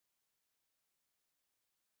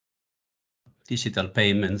digital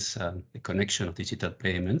payments and the connection of digital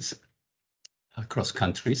payments across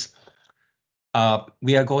countries.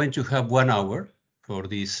 We are going to have 1 hour for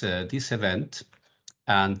this event,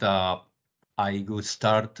 and I will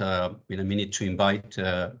start in a minute to invite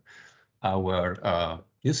our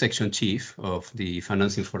new section chief of the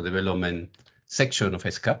Financing for Development section of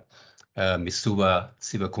ESCAP, Ms. Suba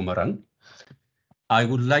Sivakumaran. I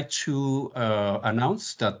would like to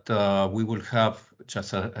announce that we will have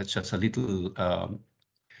just a little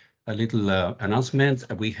announcement.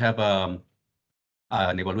 We have an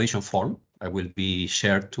evaluation form that will be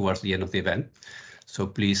shared towards the end of the event. So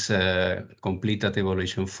please complete that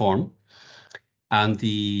evaluation form. And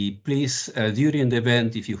please, during the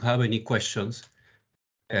event, if you have any questions,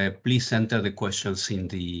 please enter the questions in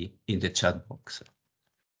the chat box.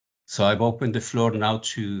 So I've opened the floor now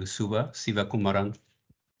to Suba Sivakumaran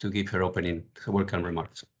to give her opening welcome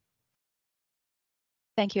remarks.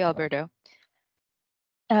 Thank you, Alberto.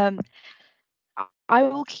 I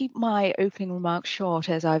will keep my opening remarks short,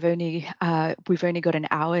 as we've only got an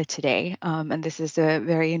hour today, and this is a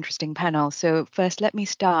very interesting panel. So first, let me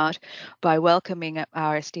start by welcoming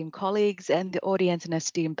our esteemed colleagues and the audience and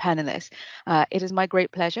esteemed panelists. It is my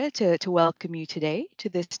great pleasure to welcome you today to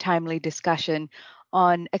this timely discussion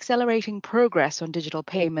on accelerating progress on digital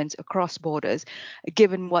payments across borders,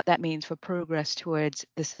 given what that means for progress towards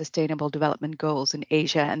the Sustainable Development Goals in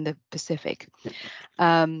Asia and the Pacific.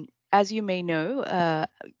 As you may know,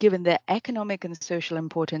 given the economic and social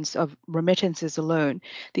importance of remittances alone,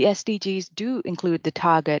 the SDGs do include the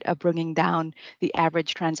target of bringing down the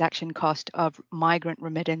average transaction cost of migrant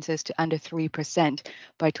remittances to under 3%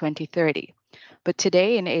 by 2030. But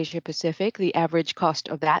today in Asia Pacific, the average cost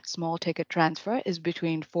of that small ticket transfer is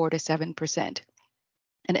between 4 to 7%.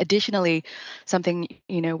 And additionally, something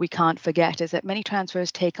we can't forget is that many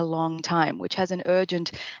transfers take a long time, which has an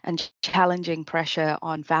urgent and challenging pressure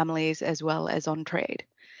on families as well as on trade.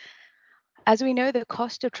 As we know, the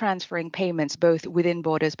cost of transferring payments both within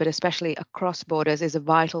borders, but especially across borders, is a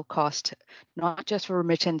vital cost, not just for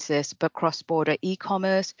remittances, but cross-border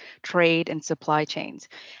e-commerce, trade, and supply chains.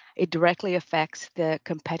 It directly affects the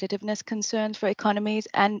competitiveness concerns for economies,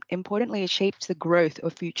 and importantly, it shapes the growth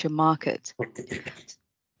of future markets.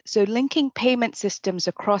 So linking payment systems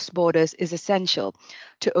across borders is essential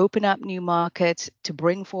to open up new markets, to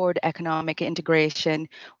bring forward economic integration,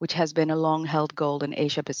 which has been a long-held goal in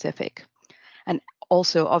Asia Pacific. And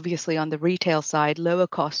also, obviously, on the retail side, lower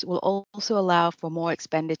costs will also allow for more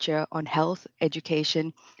expenditure on health,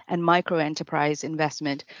 education, and micro-enterprise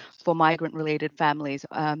investment for migrant-related families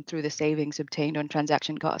through the savings obtained on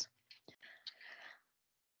transaction costs.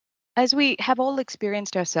 As we have all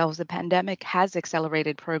experienced ourselves, the pandemic has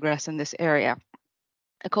accelerated progress in this area.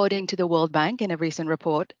 According to the World Bank in a recent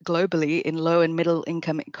report, globally in low and middle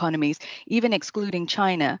income economies, even excluding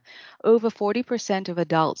China, over 40% of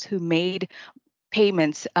adults who made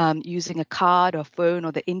payments using a card or phone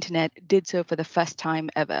or the internet did so for the first time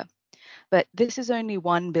ever. But this is only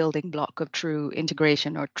one building block of true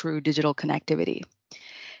integration or true digital connectivity.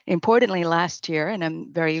 Importantly, last year, and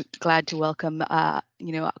I'm very glad to welcome our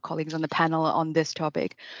colleagues on the panel on this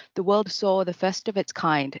topic, the world saw the first of its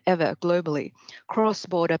kind ever globally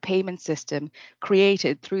cross-border payment system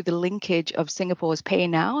created through the linkage of Singapore's Pay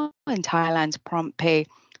Now and Thailand's Prompt Pay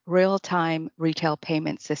real-time retail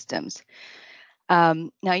payment systems.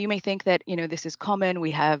 Now, you may think that, this is common.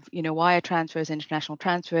 We have, wire transfers, international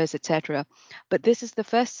transfers, etc. But this is the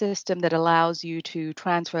first system that allows you to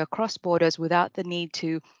transfer across borders without the need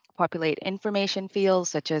to populate information fields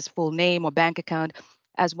such as full name or bank account,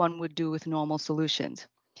 as one would do with normal solutions.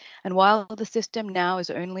 And while the system now is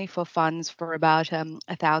only for funds for about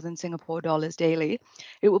 1,000 Singapore dollars daily,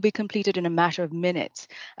 it will be completed in a matter of minutes,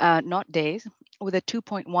 not days, with a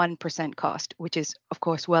 2.1% cost, which is, of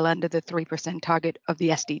course, well under the 3% target of the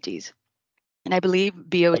SDGs. And I believe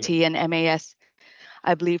BOT and MAS,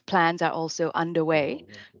 plans are also underway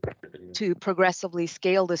to progressively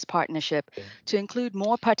scale this partnership to include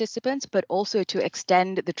more participants, but also to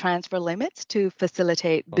extend the transfer limits to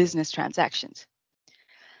facilitate business transactions.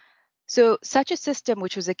 So such a system,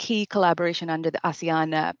 which was a key collaboration under the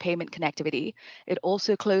ASEAN payment connectivity, it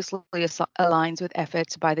also closely aligns with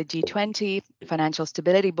efforts by the G20, Financial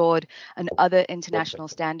Stability Board, and other international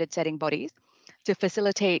standard-setting bodies to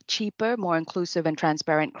facilitate cheaper, more inclusive, and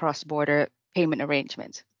transparent cross-border payment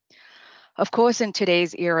arrangements. Of course, in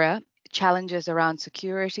today's era, challenges around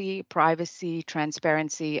security, privacy,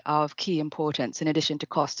 transparency are of key importance in addition to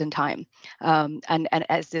cost and time, and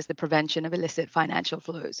as is the prevention of illicit financial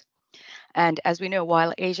flows. And as we know,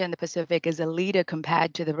 while Asia and the Pacific is a leader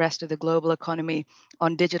compared to the rest of the global economy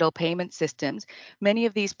on digital payment systems, many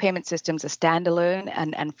of these payment systems are standalone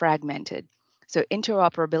and fragmented. So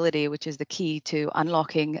interoperability, which is the key to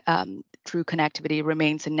unlocking true connectivity,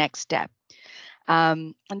 remains the next step.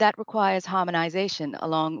 And that requires harmonization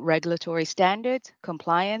along regulatory standards,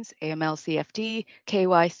 compliance, AML-CFT,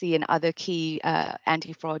 KYC, and other key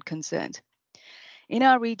anti-fraud concerns. In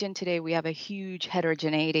our region today, we have a huge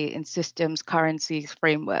heterogeneity in systems, currencies,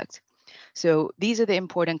 frameworks. So these are the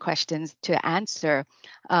important questions to answer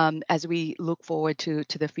as we look forward to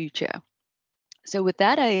the future. So with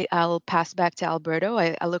that, I'll pass back to Alberto.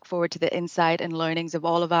 I look forward to the insight and learnings of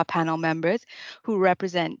all of our panel members who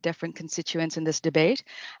represent different constituents in this debate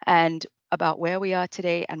and about where we are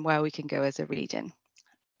today and where we can go as a region.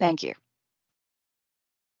 Thank you.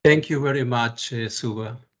 Thank you very much,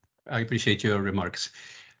 Suba. I appreciate your remarks.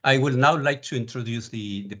 I would now like to introduce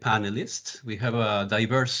the panelists. We have a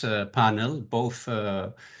diverse panel, both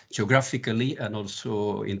geographically and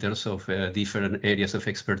also in terms of different areas of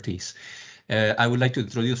expertise. I would like to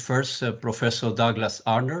introduce first Professor Douglas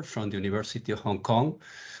Arner from the University of Hong Kong.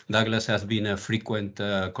 Douglas has been a frequent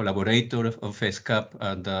collaborator of ESCAP,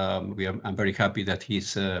 and I'm very happy that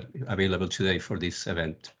he's available today for this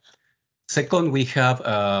event. Second, we have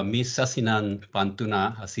Ms. Sasinan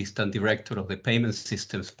Pantuna, Assistant Director of the Payment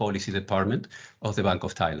Systems Policy Department of the Bank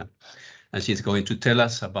of Thailand. And she's going to tell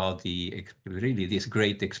us about this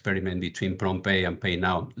great experiment between PromptPay and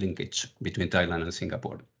PayNow linkage between Thailand and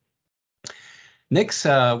Singapore. Next,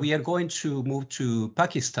 we are going to move to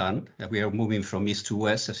Pakistan. We are moving from east to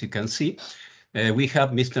west, as you can see. We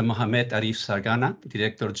have Mr. Mohammed Arif Sargana,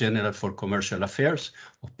 Director General for Commercial Affairs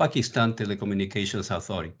of Pakistan Telecommunications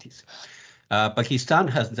Authorities. Pakistan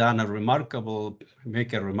has done remarkable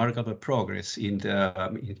progress in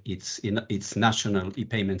its national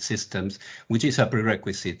e-payment systems, which is a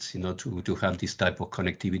prerequisite, to have this type of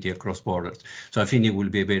connectivity across borders. So I think it will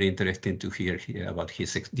be very interesting to hear about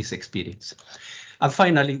this experience. And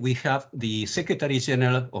finally, we have the Secretary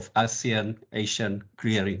General of ASEAN Asian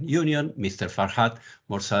Clearing Union, Mr. Farhad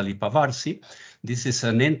Morsali Pavarsi. This is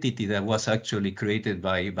an entity that was actually created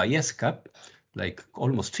by ESCAP, like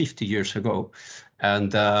almost 50 years ago,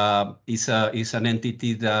 and is an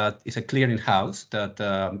entity that is a clearing house that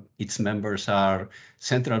its members are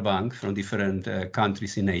central banks from different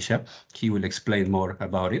countries in Asia. He will explain more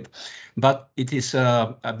about it, but it is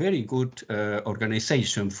a very good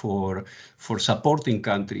organization for supporting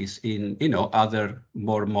countries in other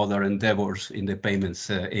more modern endeavors in the payments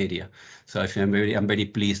area. So I'm very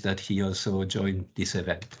pleased that he also joined this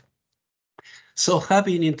event. So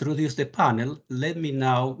having introduced the panel, let me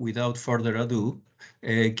now, without further ado,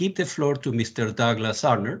 give the floor to Mr. Douglas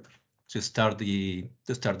Arner to start the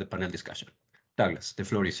panel discussion. Douglas, the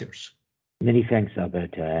floor is yours. Many thanks,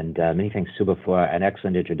 Alberto, and many thanks, Suba, for an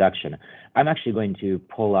excellent introduction. I'm actually going to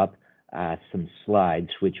pull up some slides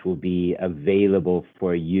which will be available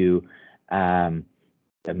for you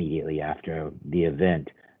immediately after the event.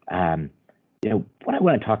 What I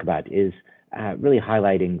want to talk about is really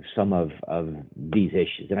highlighting some of these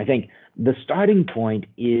issues. And I think the starting point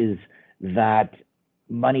is that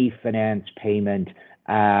money, finance, payment,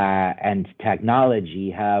 and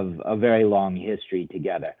technology have a very long history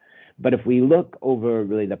together. But if we look over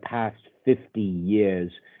really the past 50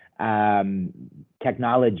 years,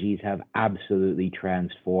 technologies have absolutely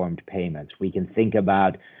transformed payments. We can think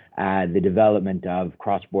about the development of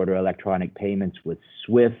cross-border electronic payments with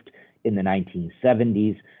SWIFT in the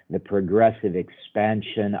 1970s, the progressive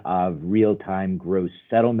expansion of real-time gross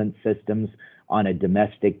settlement systems on a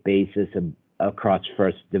domestic basis across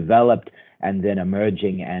first developed and then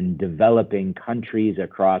emerging and developing countries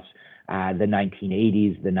across the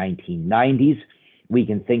 1980s, the 1990s. We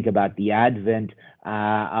can think about the advent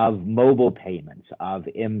of mobile payments, of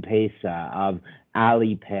M-Pesa, of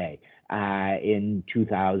Alipay in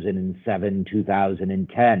 2007,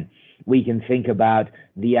 2010. We can think about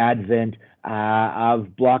the advent of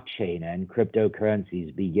blockchain and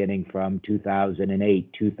cryptocurrencies beginning from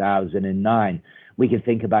 2008, 2009. We can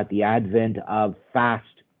think about the advent of fast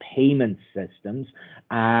payment systems,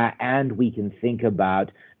 and we can think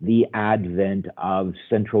about the advent of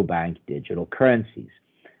central bank digital currencies.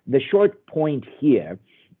 The short point here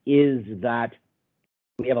is that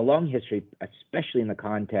we have a long history, especially in the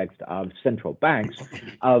context of central banks,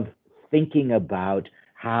 of thinking about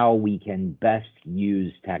how we can best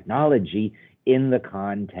use technology in the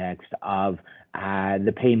context of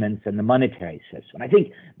the payments and the monetary system. And I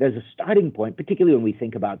think there's a starting point, particularly when we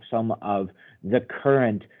think about some of the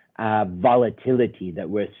current volatility that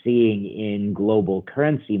we're seeing in global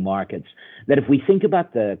currency markets, that if we think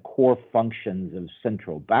about the core functions of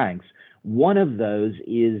central banks, one of those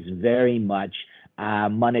is very much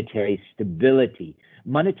monetary stability.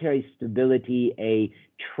 Monetary stability, a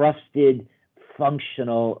trusted,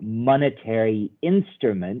 functional monetary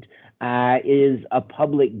instrument, is a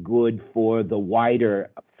public good for the wider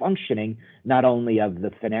functioning, not only of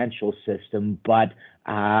the financial system, but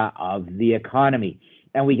of the economy.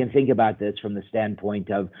 And we can think about this from the standpoint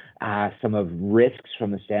of some of risks,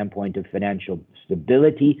 from the standpoint of financial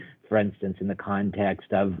stability, for instance, in the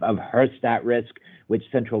context of Herstatt risk, which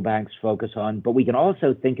central banks focus on. But we can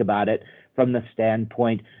also think about it from the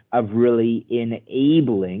standpoint of really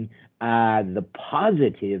enabling the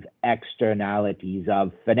positive externalities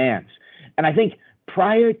of finance. And I think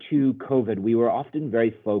prior to COVID, we were often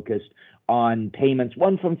very focused on payments,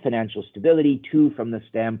 one, from financial stability, two, from the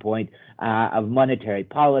standpoint of monetary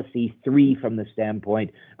policy, three, from the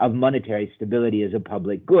standpoint of monetary stability as a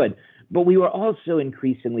public good. But we were also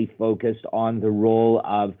increasingly focused on the role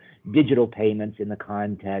of digital payments in the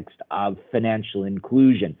context of financial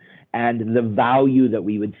inclusion and the value that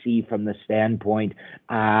we would see from the standpoint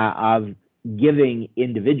of giving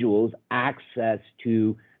individuals access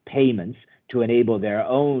to payments to enable their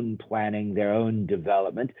own planning, their own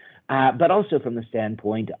development, but also from the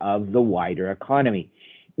standpoint of the wider economy.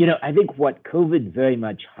 You know, I think what COVID very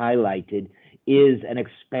much highlighted is an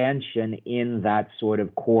expansion in that sort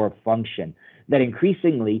of core function, that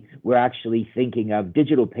increasingly we're actually thinking of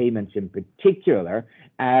digital payments in particular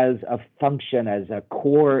as a function, as a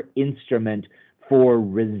core instrument for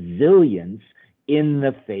resilience in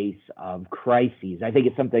the face of crises. I think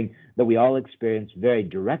it's something that we all experience very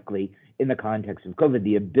directly in the context of COVID.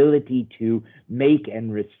 The ability to make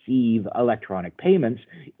and receive electronic payments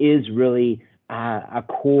is really a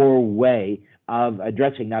core way of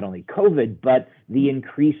addressing not only COVID, but the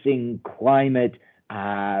increasing climate,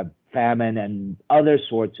 famine, and other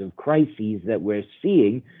sorts of crises that we're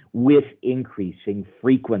seeing with increasing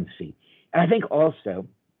frequency. And I think also,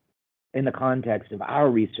 in the context of our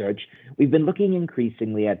research, we've been looking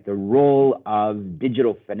increasingly at the role of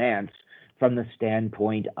digital finance from the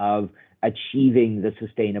standpoint of achieving the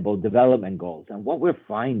Sustainable Development Goals. And what we're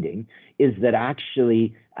finding is that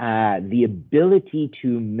actually the ability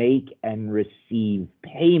to make and receive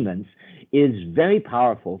payments is very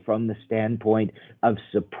powerful from the standpoint of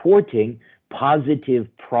supporting positive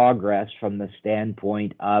progress, from the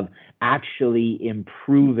standpoint of actually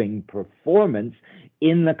improving performance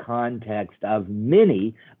in the context of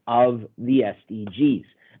many of the SDGs.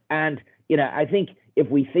 And, you know, I think if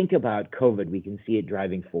we think about COVID, we can see it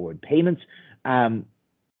driving forward payments.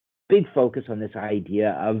 Big focus on this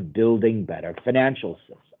idea of building better financial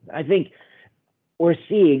systems. I think we're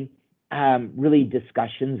seeing really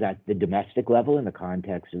discussions at the domestic level in the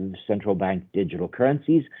context of central bank digital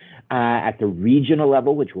currencies, at the regional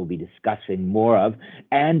level, which we'll be discussing more of,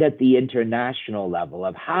 and at the international level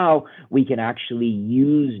of how we can actually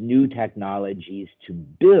use new technologies to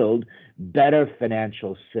build better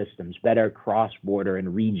financial systems, better cross-border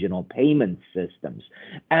and regional payment systems.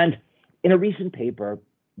 And in a recent paper,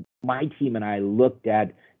 my team and I looked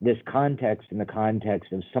at this context in the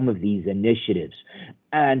context of some of these initiatives.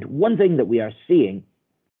 And one thing that we are seeing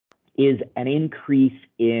is an increase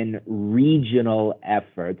in regional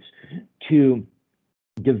efforts to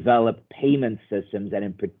develop payment systems, and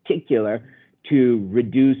in particular to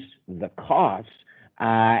reduce the costs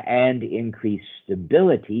and increase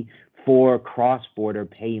stability for cross-border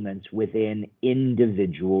payments within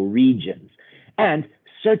individual regions. And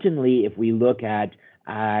certainly if we look at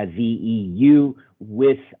the EU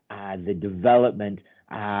with the development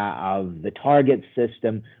of the target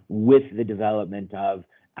system, with the development of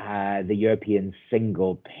the European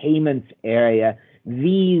single payments area,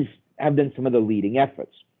 these have been some of the leading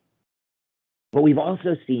efforts. But we've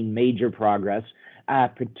also seen major progress,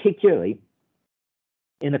 particularly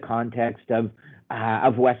in the context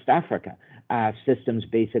of West Africa, systems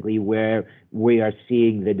basically where we are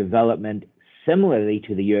seeing the development, similarly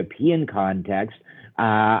to the European context,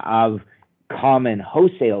 of common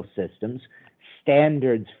wholesale systems,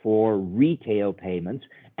 standards for retail payments,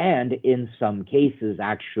 and in some cases,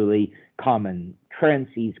 actually common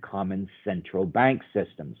currencies, common central bank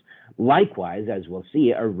systems. Likewise, as we'll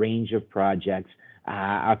see, a range of projects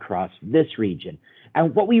across this region.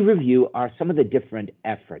 And what we review are some of the different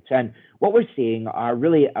efforts. And what we're seeing are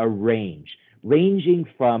really a range, ranging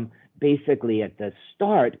from basically at the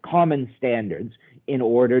start, common standards in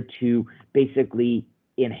order to basically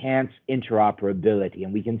enhance interoperability.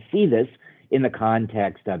 And we can see this in the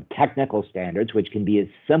context of technical standards, which can be as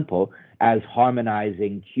simple as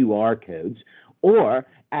harmonizing QR codes, or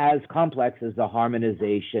as complex as the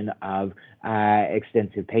harmonization of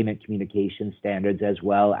extensive payment communication standards as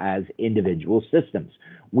well as individual systems.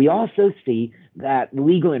 We also see that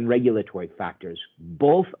legal and regulatory factors,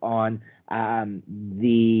 both on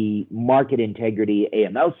the market integrity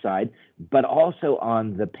AML side, but also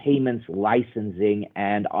on the payments licensing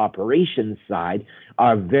and operations side,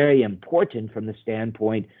 are very important from the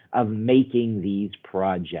standpoint of making these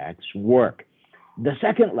projects work. The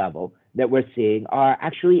second level that we're seeing are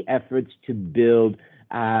actually efforts to build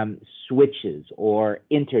switches or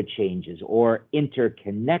interchanges or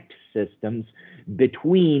interconnect systems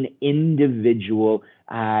between individual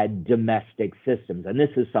domestic systems. And this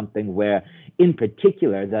is something where, in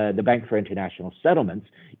particular, the Bank for International Settlements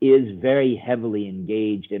is very heavily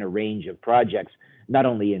engaged in a range of projects, not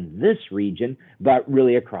only in this region, but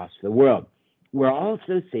really across the world. We're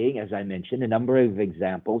also seeing, as I mentioned, a number of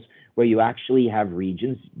examples where you actually have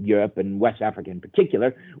regions, Europe and West Africa in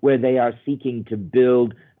particular, where they are seeking to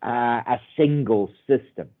build a single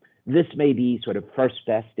system. This may be sort of first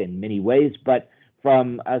best in many ways, but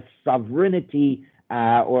from a sovereignty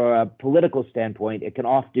or a political standpoint, it can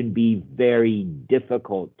often be very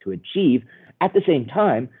difficult to achieve. At the same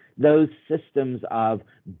time, those systems of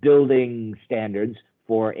building standards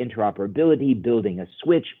for interoperability, building a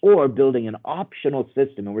switch, or building an optional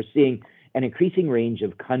system. And we're seeing an increasing range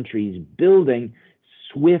of countries building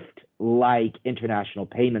SWIFT-like international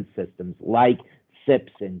payment systems, like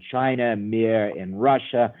CIPS in China, MIR in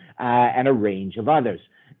Russia, and a range of others.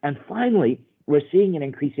 And finally, we're seeing an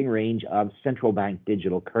increasing range of central bank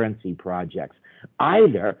digital currency projects,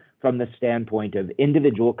 either from the standpoint of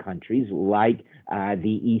individual countries like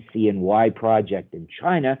the ECNY project in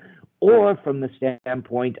China, or from the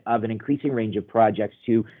standpoint of an increasing range of projects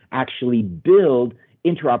to actually build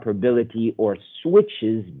interoperability or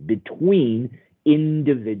switches between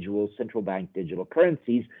individual central bank digital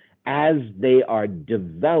currencies as they are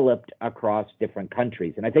developed across different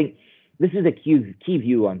countries. And I think this is a key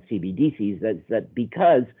view on CBDCs, that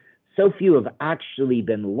because so few have actually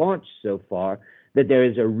been launched so far, that there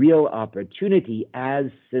is a real opportunity as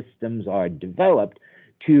systems are developed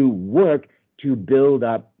to work to build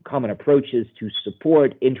up common approaches to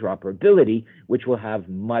support interoperability, which will have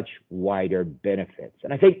much wider benefits.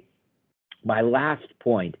 And I think my last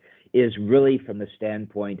point is really from the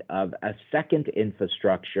standpoint of a second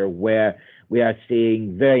infrastructure where we are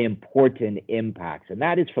seeing very important impacts, and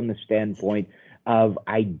that is from the standpoint of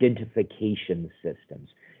identification systems.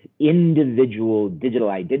 Individual digital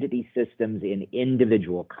identity systems in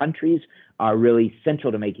individual countries are really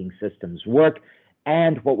central to making systems work.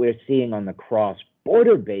 And what we're seeing on the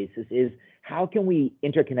cross-border basis is how can we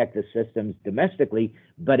interconnect the systems domestically,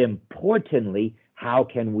 but importantly, how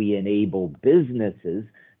can we enable businesses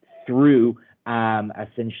through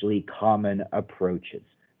essentially common approaches?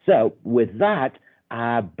 So with that,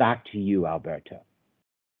 back to you, Alberto.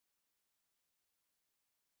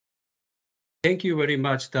 Thank you very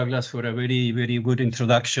much, Douglas, for a very, very good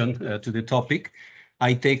introduction to the topic.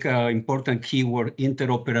 I take an important keyword,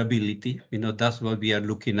 interoperability. You know, that's what we are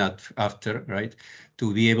looking at after, right?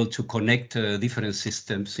 To be able to connect different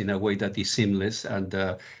systems in a way that is seamless and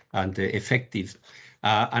effective.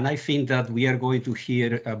 And I think that we are going to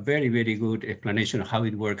hear a very, very good explanation of how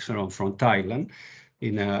it works from Thailand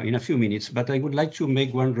in a few minutes. But I would like to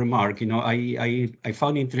make one remark. You know, I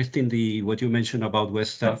found interesting what you mentioned about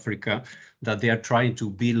West Africa, that they are trying to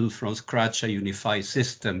build from scratch a unified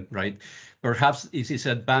system, right? Perhaps it is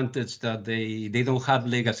an advantage that they don't have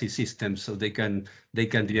legacy systems, so they can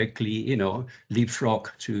directly, you know, leapfrog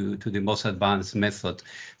to the most advanced method.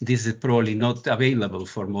 This is probably not available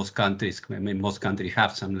for most countries. I mean, most countries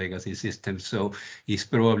have some legacy systems, so it's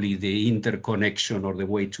probably the interconnection or the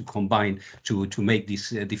way to combine to make these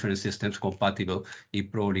different systems compatible.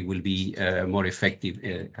 It probably will be more effective,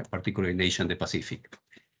 particularly in Asia and the Pacific.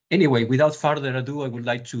 Anyway, without further ado, I would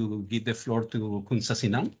like to give the floor to Khun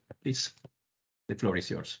Sasinan, please. The floor is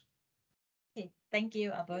yours. Okay, thank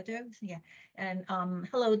you, Alberto. Yeah, and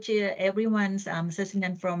hello to everyone. I'm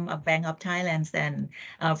Sasinan from Bank of Thailand. And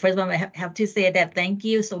first of all, I have to say that thank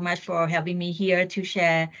you so much for having me here to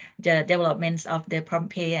share the developments of the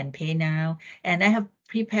Prompt Pay and Pay Now. And I have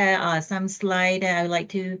prepared some slides that I would like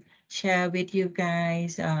to share with you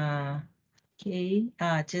guys. Okay,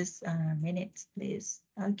 just a minute, please.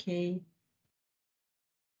 Okay.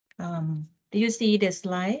 Do you see the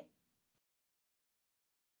slide?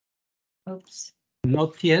 Oops.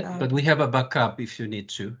 Not yet, but we have a backup if you need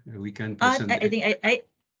to. We can present. I think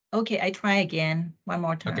okay, I try again one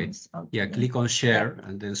more time. Okay. Yeah, click on share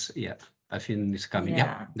and then, I think it's coming.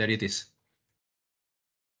 Yeah, there it is.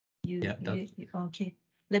 Okay.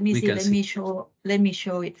 Let me see. Let me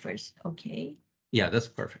show it first. Okay. Yeah, that's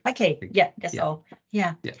perfect. Okay. Yeah, that's all.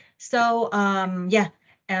 Yeah. So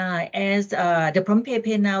as the prompt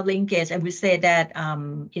pay now linkage, I would say that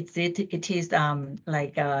it is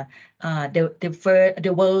like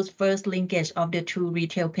the world's first linkage of the two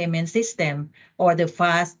retail payment system, or the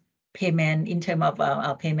fast payment in terms of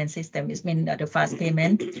our payment system. It means the fast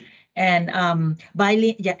payment. And by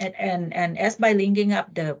linking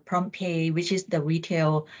up the prompt pay, which is the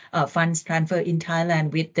retail funds transfer in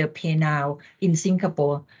Thailand, with the pay now in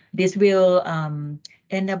Singapore, this will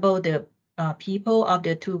enable the people of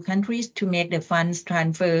the two countries to make the funds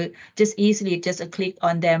transfer just easily, just a click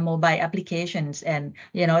on their mobile applications, and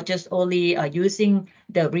just only using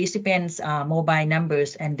the recipient's mobile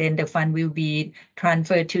numbers, and then the fund will be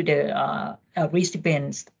transferred to the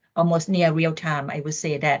recipients almost near real time, I would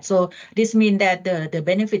say that. So this means that the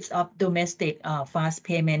benefits of domestic fast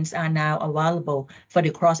payments are now available for the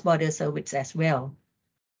cross-border service as well.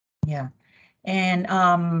 Yeah. And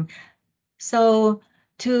so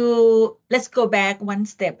let's go back one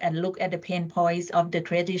step and look at the pain points of the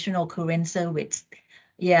traditional current service.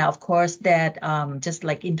 Yeah, of course, that just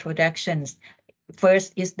like introductions,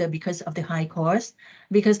 first is because of the high cost,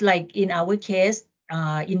 because like in our case,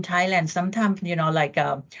 in Thailand, sometimes, like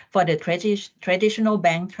for the traditional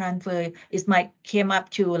bank transfer, it might came up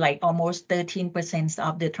to like almost 13%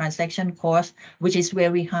 of the transaction cost, which is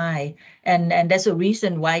very high. And that's a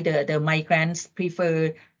reason why the migrants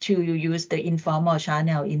prefer to use the informal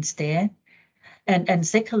channel instead. And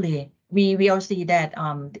secondly, we all see that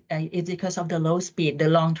it's because of the low speed, the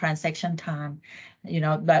long transaction time,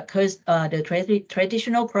 because the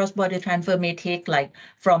traditional cross-border transfer may take like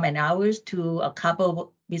from an hours to a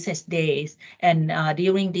couple business days. And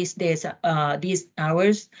during these days, these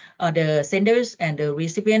hours, the senders and the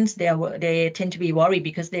recipients, they tend to be worried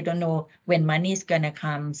because they don't know when money is gonna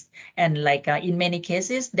come. And like in many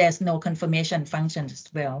cases, there's no confirmation functions as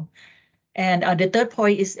well. And the third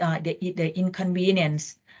point is the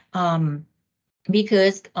inconvenience,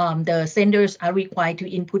 because the senders are required to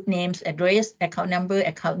input names, address, account number,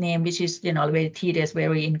 account name, which is very tedious,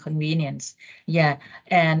 very inconvenience. Yeah,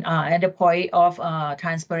 and at the point of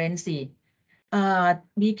transparency,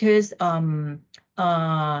 because some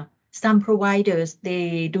providers,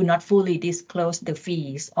 they do not fully disclose the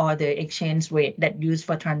fees or the exchange rate that used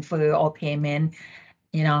for transfer or payment.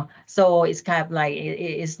 So it's kind of like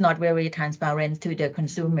it's not very transparent to the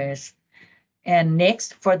consumers. And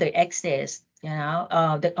next, for the access,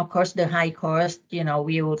 of course, the high cost,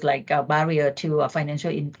 will like a barrier to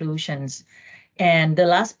financial inclusions. And the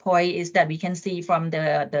last point is that we can see from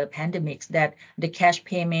the pandemics that the cash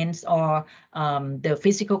payments or the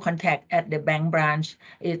physical contact at the bank branch,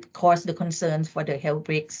 it caused the concerns for the health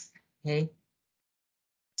risks. Okay.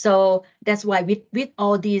 So that's why with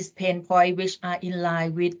all these pain points, which are in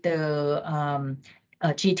line with the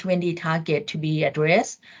G20 target to be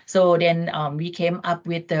addressed. So then we came up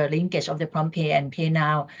with the linkage of the prompt pay and pay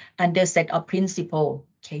now under set of principle.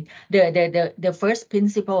 Okay, the first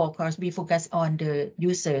principle, of course, we focus on the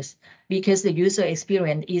users, because the user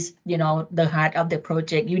experience is, the heart of the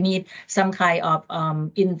project. You need some kind of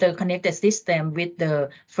interconnected system with the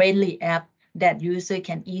friendly app that user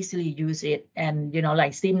can easily use it, and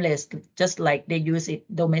like seamless, just like they use it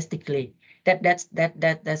domestically. That's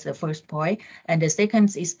the first point. And the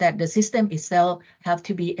second is that the system itself have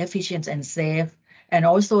to be efficient and safe, and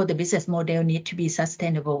also the business model need to be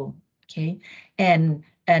sustainable. Okay, and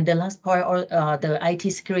the last point, or the IT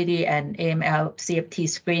security and AML CFT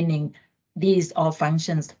screening, these all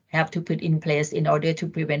functions have to put in place in order to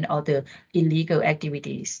prevent all the illegal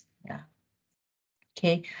activities. Yeah.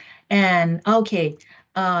 Okay. And okay,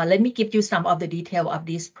 let me give you some of the detail of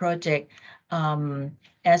this project.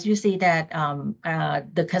 As you see that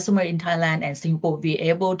the customer in Thailand and Singapore will be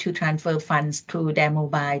able to transfer funds through their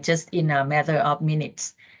mobile just in a matter of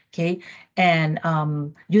minutes. Okay, and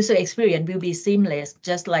user experience will be seamless,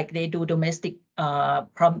 just like they do domestic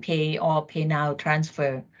prompt pay or pay now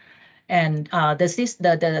transfer. And the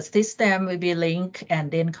system will be linked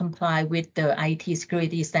and then comply with the IT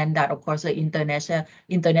security standard, of course, the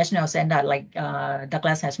international standard, like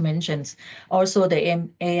Douglas has mentioned. Also, the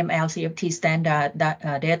AML CFT standard,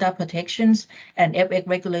 data protections and FX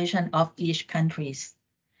regulation of each countries.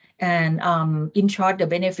 And in short, the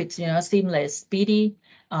benefits, seamless, speedy,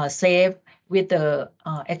 safe, with the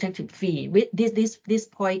attractive fee. This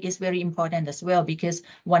point is very important as well, because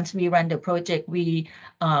once we run the project, we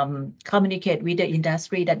communicate with the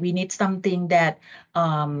industry that we need something that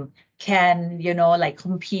can, like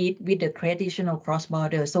compete with the traditional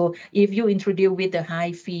cross-border. So if you introduce with the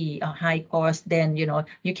high fee, high cost, then,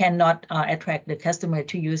 you cannot attract the customer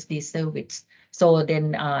to use this service. So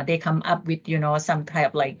then they come up with, some type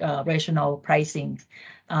of like rational pricing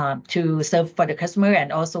to serve for the customer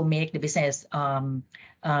and also make the business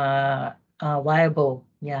viable.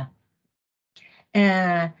 Yeah.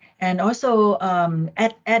 And also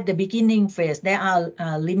at the beginning phase, there are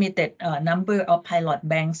a limited number of pilot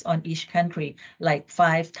banks on each country, like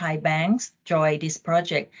 5 Thai banks join this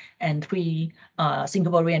project and 3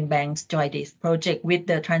 Singaporean banks join this project with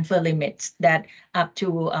the transfer limits that up to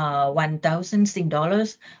 1,000 Sing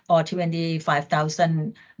dollars or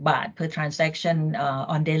 25,000 baht per transaction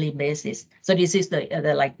on daily basis. So this is the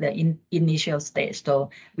initial stage. So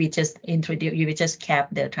we just cap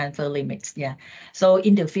the transfer limits. Yeah. So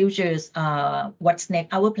in the futures, what's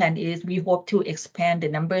next? Our plan is we hope to expand the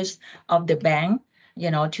numbers of the bank,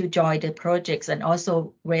 to join the projects and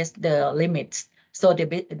also raise the limits. So the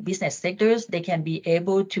business sectors, they can be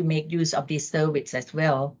able to make use of this service as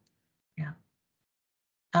well. Yeah.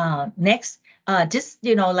 Next, just,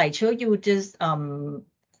 like show you just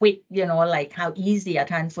quick, like how easy a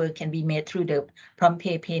transfer can be made through the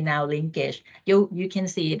PromptPay Pay Now linkage. You can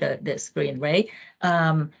see the screen, right?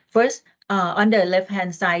 First, on the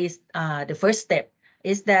left-hand side, the first step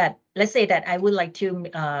is that, let's say that I would like to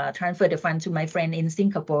transfer the fund to my friend in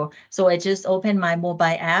Singapore. So I just open my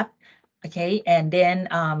mobile app, okay? And then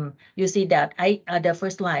you see that the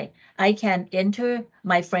first line, I can enter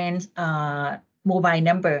my friend's mobile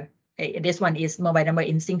number. This one is mobile number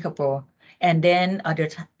in Singapore. And then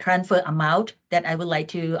the transfer amount that I would like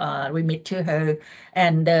to remit to her.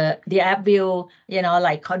 And the app will,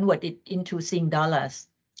 like convert it into Sing dollars.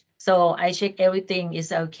 So I check everything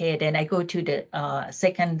is okay. Then I go to the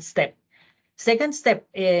second step. Second step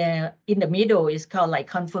in the middle is called like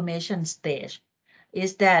confirmation stage.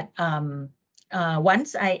 Is that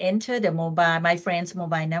once I enter my friend's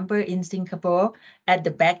mobile number in Singapore, at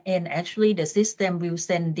the back end, actually the system will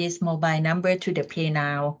send this mobile number to the Pay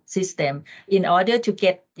Now system in order to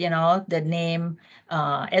get, the name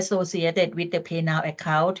associated with the Pay Now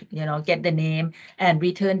account, get the name and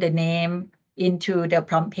return the name into the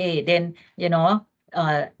PromptPay. Then,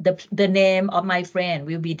 the name of my friend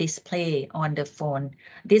will be displayed on the phone.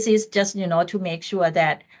 This is just, to make sure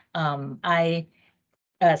that I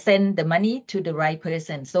send the money to the right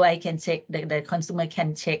person, so I can check, the consumer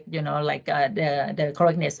can check, like the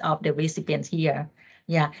correctness of the recipients here.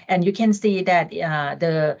 Yeah, and you can see that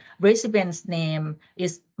the recipient's name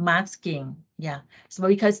is masking. Yeah, so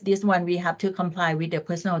because this one, we have to comply with the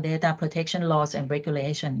personal data protection laws and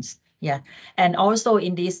regulations. Yeah, and also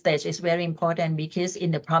in this stage, it's very important because in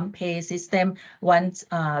the PromptPay system, once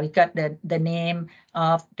we got the name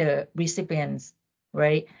of the recipients,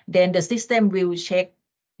 right, then the system will check,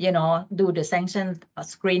 do the sanction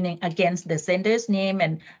screening against the sender's name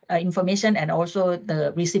and information, and also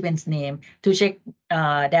the recipient's name to check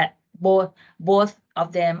that both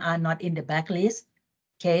of them are not in the blacklist.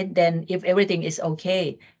 Okay, then if everything is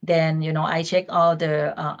okay, then, I check all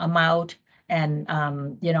the amount and,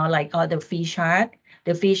 like all the fee chart.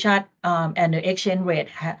 The fee chart and the exchange rate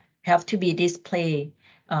have to be displayed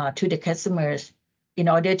to the customers in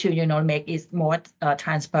order to, make it more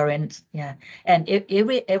transparent. Yeah, and if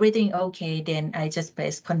everything okay, then I just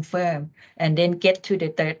press confirm and then get to the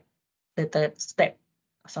third step.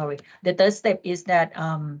 Sorry, the third step is that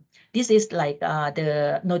this is like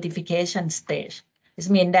the notification stage. This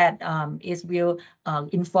means that it will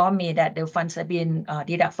inform me that the funds have been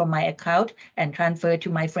deducted from my account and transferred to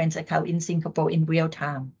my friend's account in Singapore in real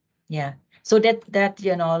time. Yeah, so that that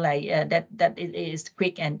it is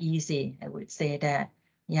quick and easy, I would say that.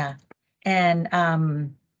 Yeah, and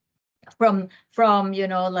from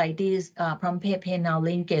like this PromptPay Pay Now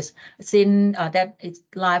linkage, since that it's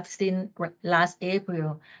live since last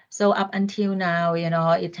April. So up until now,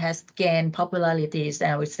 it has gained popularity,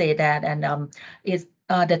 I would say that, and it's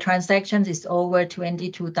the transactions is over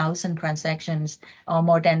 22,000 transactions, or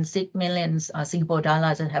more than 6 million Singapore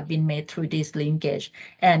dollars that have been made through this linkage.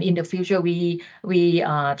 And in the future, we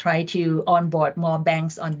try to onboard more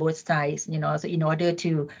banks on both sides, so in order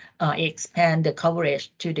to expand the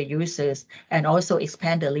coverage to the users and also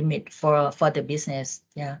expand the limit for the business.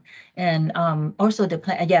 Yeah, and also the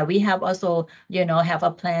plan. Yeah, we have also have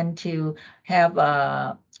a plan to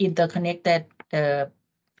have interconnected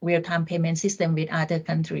real-time payment system with other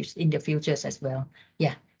countries in the futures as well.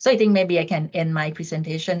 Yeah, So I think maybe I can end my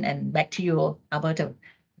presentation and back to you, Alberto.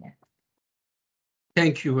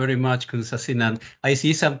 Thank you very much, Kunsa-Sinan. I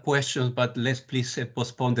see some questions, but let's please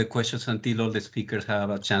postpone the questions until all the speakers have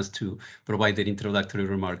a chance to provide their introductory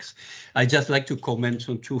remarks. I just like to comment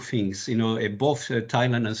on two things. Both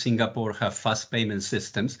Thailand and Singapore have fast payment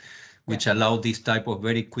systems, which allow this type of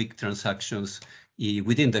very quick transactions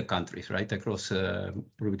within the countries, right, across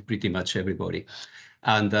pretty much everybody.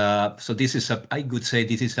 And so this is I would say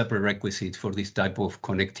this is a prerequisite for this type of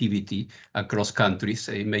connectivity across countries.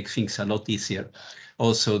 It makes things a lot easier.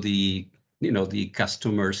 Also, the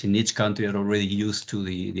customers in each country are already used to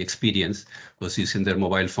the experience of using their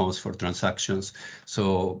mobile phones for transactions.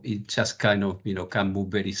 So it just kind of, can move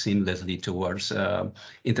very seamlessly towards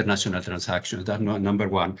international transactions. That's number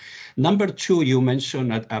one. Number two, you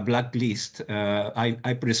mentioned a blacklist.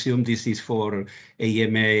 I presume this is for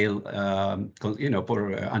AML,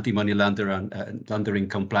 for anti-money laundering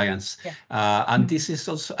compliance. Yeah. And this is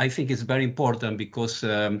also, I think, is very important because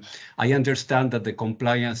I understand that the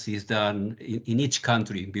compliance is done in each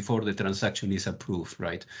country before the transaction is approved,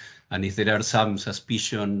 right? And if there are some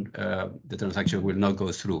suspicion, the transaction will not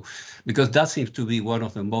go through, because that seems to be one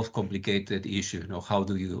of the most complicated issues. How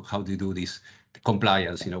do you do this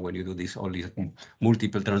compliance? When you do all these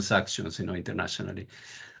multiple transactions, internationally.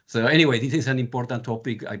 So anyway, this is an important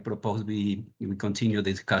topic. I propose we continue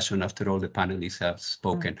the discussion after all the panelists have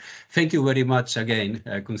spoken. Thank you very much again,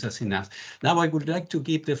 Kunsa-Sinan. Now I would like to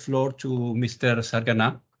give the floor to Mr.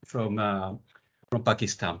 Sargana from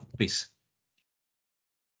Pakistan, please.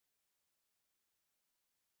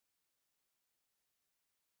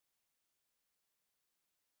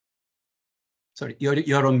 Sorry,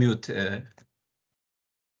 you're on mute. Can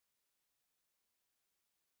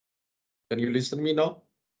you listen to me now?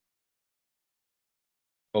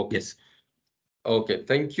 Okay. Yes. Okay,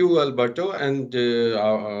 thank you, Alberto, and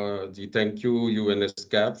thank you,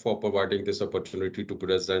 ESCAP, for providing this opportunity to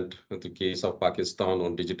present the case of Pakistan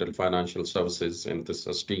on digital financial services in this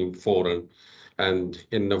esteemed forum. And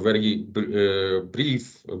in a very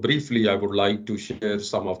briefly, I would like to share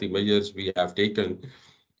some of the measures we have taken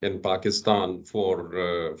in Pakistan for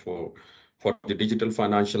the digital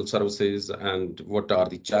financial services and what are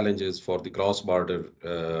the challenges for the cross-border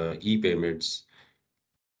e-payments.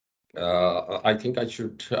 I think I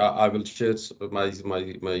will share my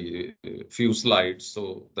few slides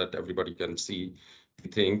so that everybody can see the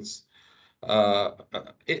things.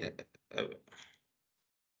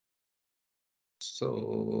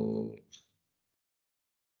 So,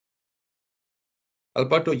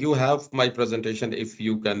 Alberto, you have my presentation if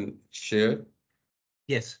you can share.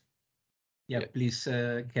 Yes. Yeah. Please,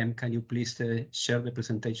 can you please share the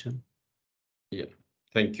presentation? Yeah,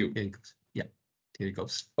 thank you. Here it goes. Yeah, here it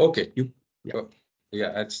goes. Okay. Yeah.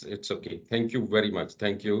 Yeah, it's okay. Thank you very much.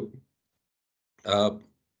 Thank you. I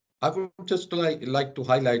would just like to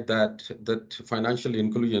highlight that financial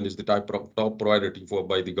inclusion is the top priority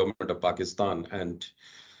by the government of Pakistan, and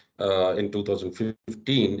in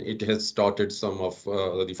 2015 it has started some of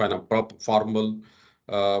the formal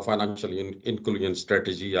financial inclusion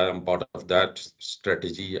strategy. I am part of that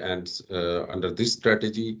strategy, and under this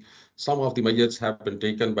strategy, some of the measures have been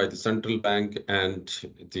taken by the central bank and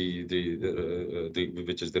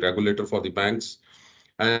which is the regulator for the banks.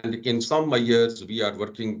 And in some measures, we are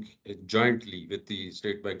working jointly with the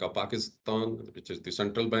State Bank of Pakistan, which is the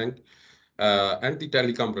central bank, and the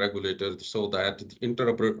telecom regulator, so that the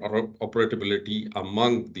interoperability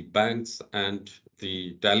among the banks and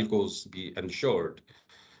the telcos be ensured,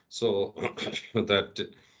 so that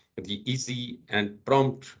the easy and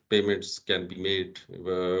prompt payments can be made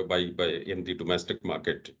in the domestic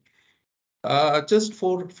market. Just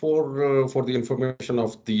for the information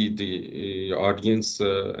of the audience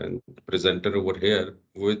and presenter over here,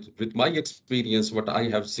 with my experience, what I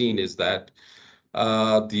have seen is that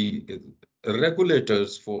the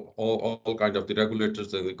regulators for all kind of the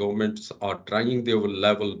regulators and the governments are trying their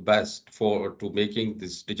level best to making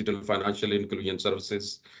this digital financial inclusion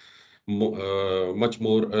services much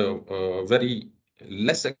more very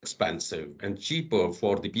less expensive and cheaper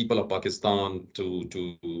for the people of Pakistan to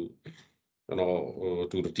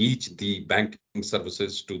reach the banking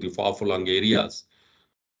services to the far-flung areas.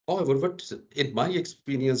 However, in my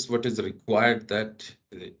experience, what is required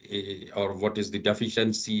or what is the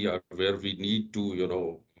deficiency, or where we need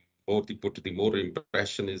to, put the more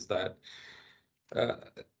impression is that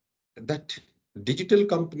that digital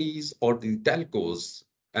companies or the telcos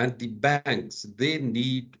and the banks, they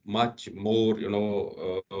need much more,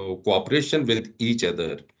 cooperation with each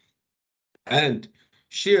other and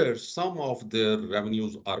share some of their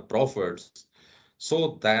revenues or profits,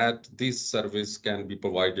 so that this service can be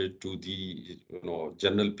provided to the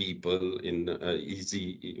general people in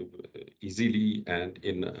easily and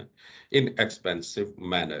in inexpensive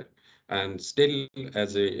manner. And still,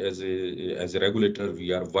 as a regulator,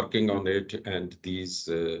 we are working on it, and these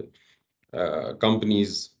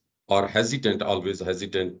companies are always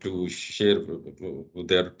hesitant to share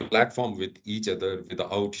their platform with each other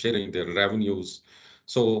without sharing their revenues.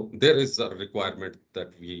 So there is a requirement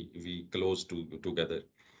that we close together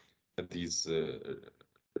these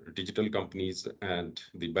digital companies and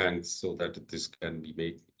the banks so that this can be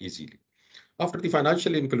made easily. After the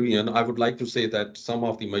financial inclusion, I would like to say that some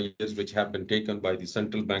of the measures which have been taken by the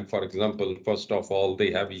central bank, for example, first of all,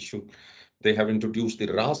 they have introduced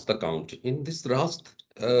the RAST account. In this RAST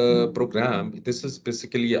program, this is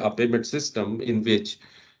basically a payment system in which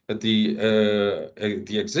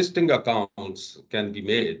the existing accounts can be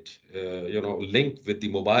made, linked with the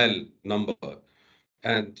mobile number,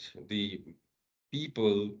 and the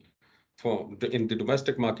people in the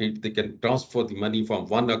domestic market, they can transfer the money from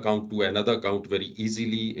one account to another account very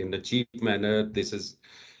easily in a cheap manner. This is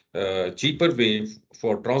a cheaper way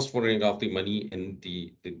for transferring of the money in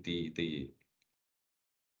the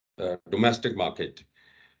domestic market.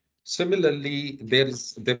 Similarly, there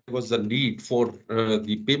was a need for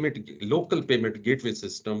the local payment gateway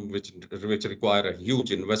system, which require a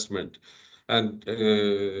huge investment. And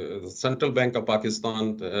the Central Bank of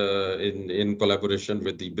Pakistan, in collaboration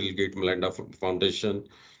with the Bill Gates Melinda Foundation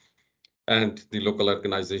and the local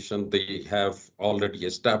organization, they have already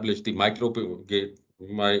established the micro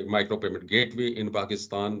payment gateway in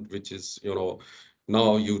Pakistan, which is,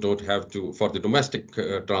 now you don't have to, for the domestic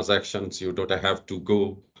transactions, you don't have to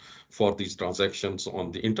go for these transactions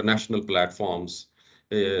on the international platforms.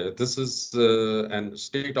 This is an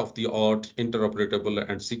state-of-the-art, interoperable,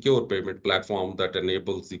 and secure payment platform that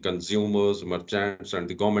enables the consumers, merchants, and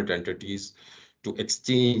the government entities to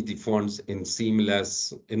exchange the funds in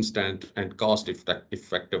seamless, instant, and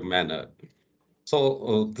cost-effective manner.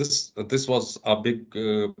 So this was a big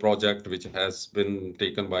project which has been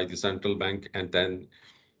taken by the central bank, and then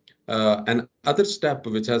another step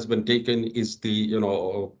which has been taken is the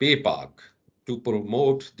PayPark to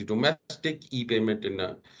promote the domestic e-payment in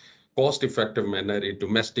a cost-effective manner, a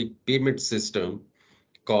domestic payment system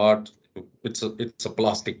card. It's a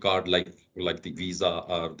plastic card like the Visa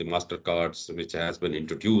or the MasterCards, which has been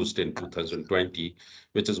introduced in 2020,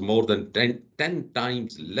 which is more than 10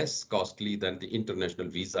 times less costly than the international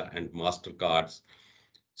Visa and MasterCards.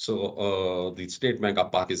 So the State Bank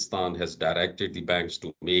of Pakistan has directed the banks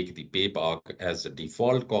to make the PayPark as a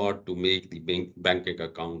default card to make the banking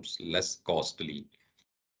accounts less costly.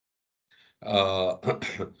 Uh,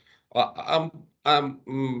 I'm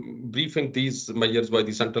briefing these measures by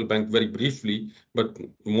the central bank very briefly, but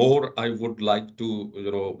more I would like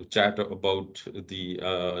to chat about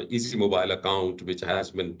the Easy Mobile account, which has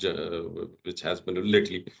been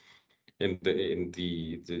lately in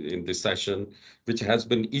this session, which has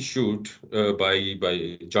been issued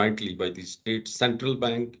jointly by the state central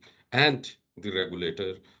bank and the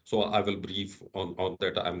regulator. So I will brief on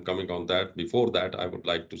that. I'm coming on that. Before that, I would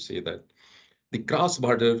like to say that the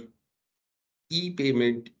cross-border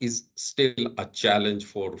e-payment is still a challenge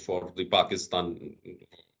for the Pakistan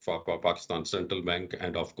Central Bank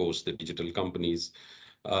and of course the digital companies.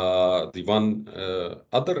 The one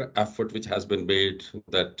other effort which has been made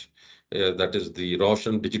that is the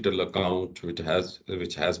Roshan digital account, which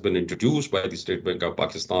has been introduced by the State Bank of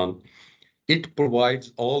Pakistan. It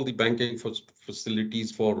provides all the banking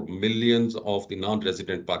facilities for millions of the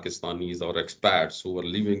non-resident Pakistanis or expats who are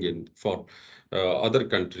living in other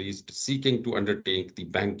countries seeking to undertake the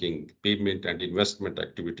banking, payment, and investment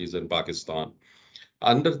activities in Pakistan.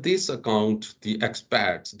 Under this account, the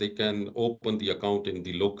expats, they can open the account in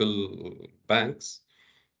the local banks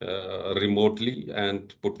remotely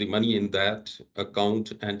and put the money in that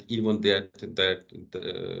account, and even that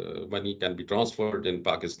the money can be transferred in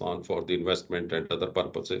Pakistan for the investment and other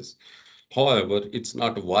purposes. However, it's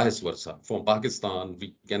not vice versa. From Pakistan,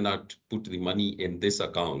 we cannot put the money in this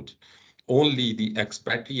account. Only the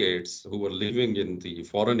expatriates who are living in the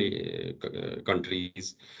foreign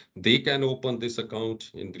countries, they can open this account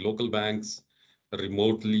in the local banks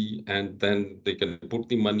remotely, and then they can put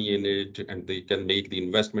the money in it and they can make the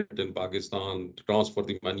investment in Pakistan, transfer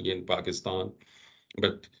the money in Pakistan.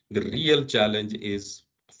 But the real challenge is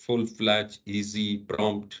full-fledged, easy,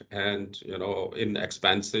 prompt, and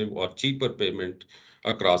inexpensive or cheaper payment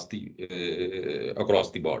across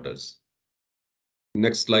the borders.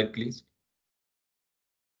 Next slide, please.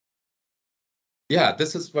 Yeah,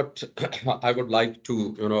 this is what I would like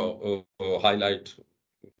to highlight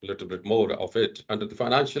a little bit more of it. Under the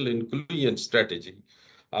financial inclusion strategy,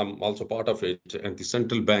 I'm also part of it, and the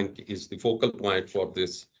central bank is the focal point for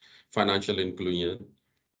this financial inclusion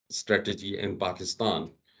strategy in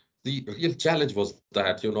Pakistan. The real challenge was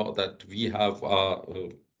that, that we have a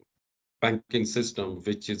banking system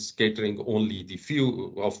which is catering only the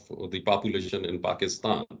few of the population in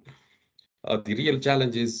Pakistan. The real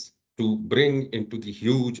challenge is to bring into the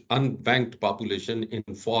huge unbanked population in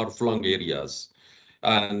far-flung areas.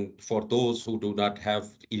 And for those who do not have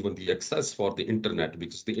even the access for the internet,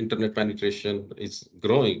 because the internet penetration is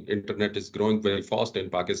growing, internet is growing very fast in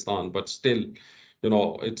Pakistan, but still,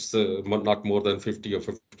 it's not more than 50 or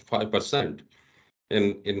 55%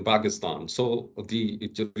 in Pakistan. So the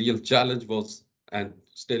real challenge was and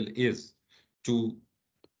still is to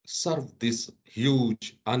serve this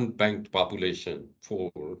huge unbanked population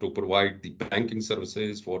to provide the banking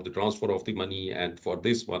services for the transfer of the money, and for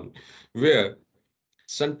this one, where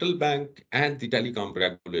central bank and the telecom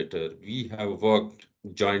regulator, we have worked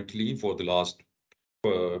jointly for the last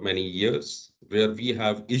many years, where we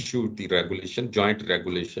have issued the joint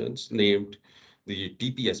regulations named the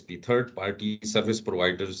TPSP, Third Party Service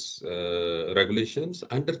Providers regulations.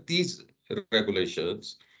 Under these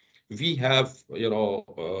regulations, we have,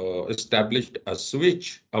 established a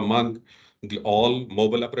switch among the all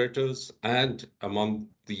mobile operators and among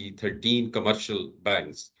the 13 commercial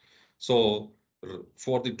banks. So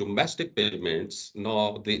for the domestic payments,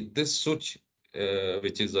 now this switch,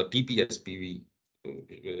 which is a TPSP,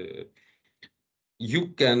 you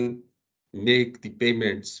can make the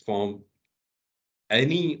payments from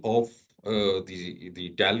any of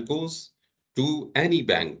the telcos to any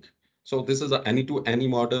bank. So this is a any-to-any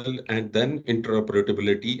model, and then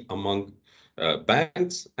interoperability among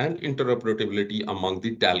banks and interoperability among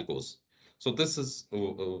the telcos. So this is,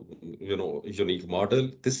 unique model.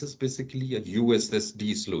 This is basically a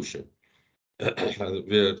USSD solution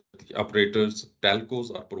where the operators,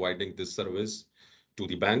 telcos are providing this service to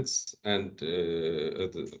the banks. And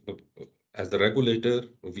as the regulator,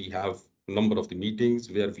 we have a number of the meetings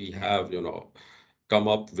where we have, come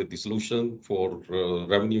up with the solution for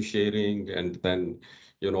revenue sharing, and then,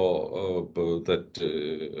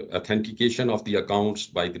 authentication of the accounts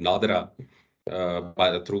by the NADRA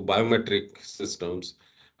through biometric systems.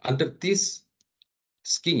 Under this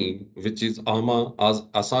scheme, which is AMA, as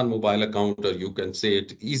Asan Mobile Account, or you can say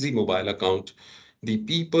it Easy Mobile Account, the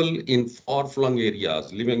people in far-flung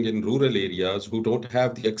areas, living in rural areas, who don't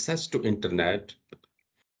have the access to internet,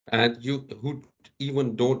 and who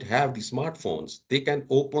even don't have the smartphones, they can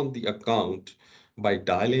open the account by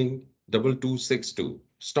dialing 2262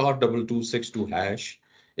 star 2262 hash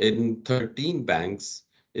in 13 banks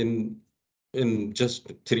in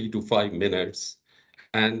just 3 to 5 minutes.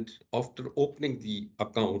 And after opening the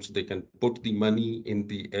accounts, they can put the money in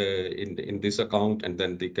this account, and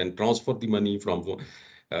then they can transfer the money from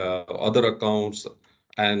other accounts,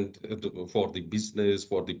 and for the business,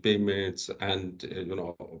 for the payments, and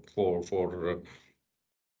for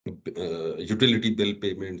utility bill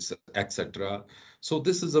payments, etc. So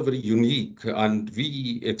this is a very unique, and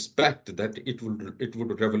we expect that it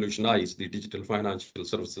would revolutionize the digital financial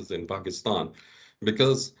services in Pakistan,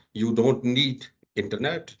 because you don't need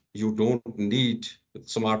internet, you don't need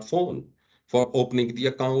smartphone for opening the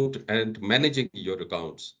account and managing your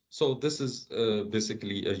accounts. So this is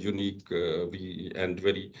basically a unique and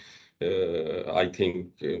very, I think,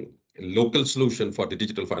 local solution for the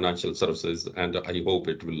digital financial services, and I hope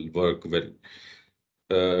it will work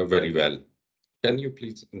very well. Can you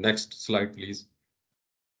please, next slide, please?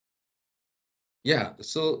 Yeah,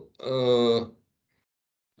 so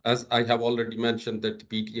as I have already mentioned, that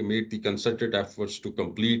PTA made the concerted efforts to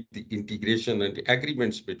complete the integration and the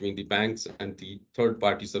agreements between the banks and the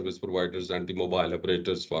third-party service providers and the mobile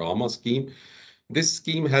operators for AMA scheme. This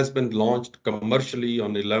scheme has been launched commercially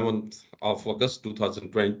on 11th of August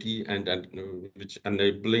 2020, and which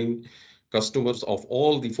enabling customers of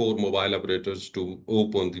all the 4 mobile operators to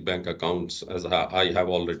open the bank accounts, as I have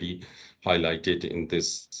already highlighted in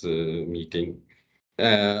this meeting.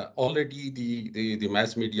 Already the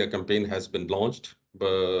mass media campaign has been launched by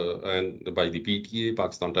the PTA,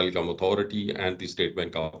 Pakistan Telecom Authority, and the State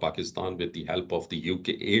Bank of Pakistan with the help of the UK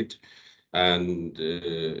aid, and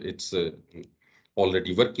it's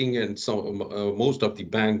already working. And so most of the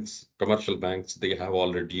banks, commercial banks, they have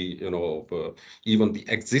already, even the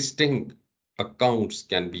existing accounts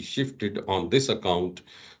can be shifted on this account.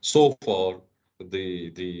 So far,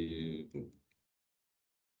 the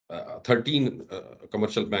 13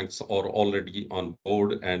 commercial banks are already on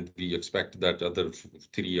board, and we expect that other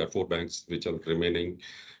 3 or 4 banks which are remaining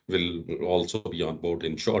will also be on board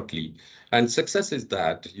in shortly. And success is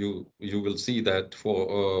that you will see that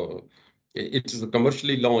for it is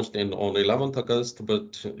commercially launched on 11th August,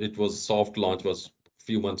 but it was soft launch was a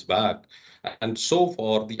few months back. And so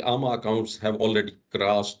far, the AMA accounts have already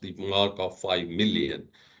crossed the mark of 5 million.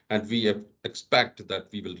 And we expect that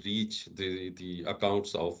we will reach the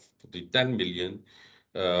accounts of the 10 million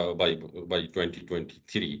by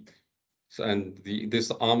 2023. So, and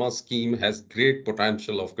this AMA scheme has great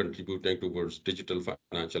potential of contributing towards digital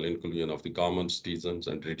financial inclusion of the common citizens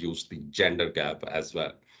and reduce the gender gap as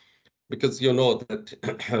well. Because you know that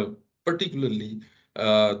particularly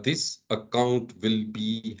this account will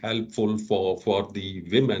be helpful for the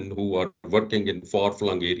women who are working in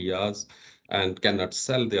far-flung areas and cannot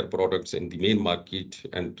sell their products in the main market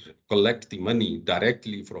and collect the money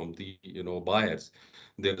directly from the buyers.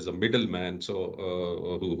 There is a middleman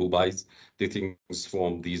who buys the things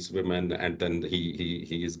from these women, and then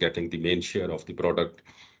he is getting the main share of the product.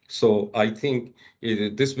 So I think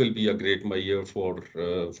this will be a great year for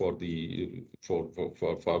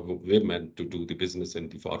women to do the business in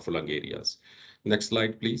the far-flung areas. Next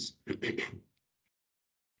slide, please.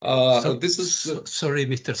 Sorry,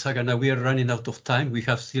 Mr. Sagana, we are running out of time. We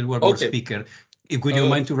have still one more speaker. Would you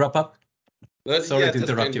mind to wrap up? Sorry to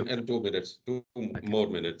interrupt you. In 2 minutes, more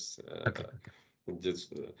minutes. Okay.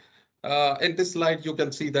 Just in this slide, you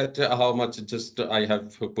can see that how much I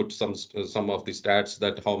have put some of the stats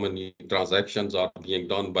that how many transactions are being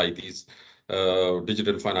done by these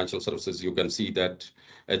digital financial services. You can see that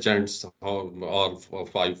agents are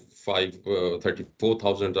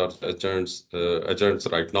 34,000 are agents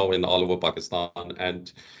right now in all over Pakistan,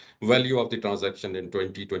 and value of the transaction in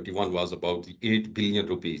 2021 was about 8 billion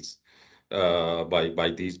rupees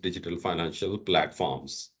by these digital financial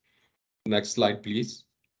platforms. Next slide, please.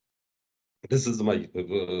 This is my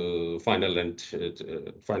final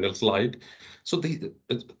slide. So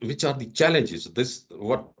which are the challenges?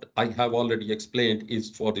 What I have already explained is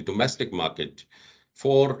for the domestic market.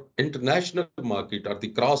 For international market or the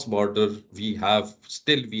cross-border, we have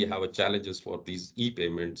challenges for these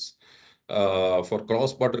e-payments. For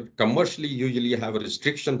cross-border, commercially usually have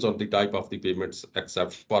restrictions on the type of the payments,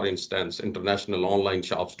 except for instance, international online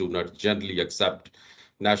shops do not generally accept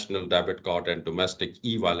national debit card and domestic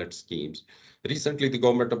e-wallet schemes. Recently, the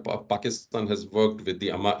government of Pakistan has worked with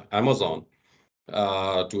the Amazon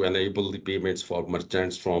to enable the payments for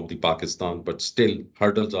merchants from the Pakistan, but still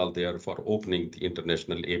hurdles are there for opening the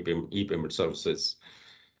international e-payment services.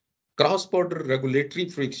 Cross-border regulatory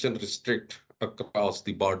friction restrict across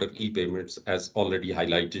the border e-payments, as already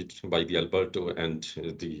highlighted by the Alberto and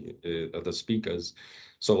the other speakers.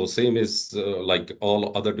 So same is like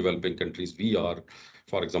all other developing countries, we are,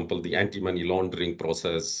 for example, the anti-money laundering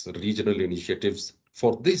process, regional initiatives.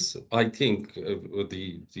 For this, I think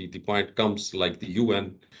the point comes like the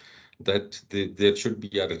UN, that there should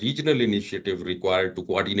be a regional initiative required to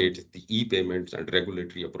coordinate the e-payments and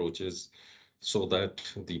regulatory approaches so that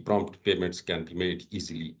the prompt payments can be made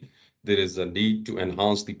easily. There is a need to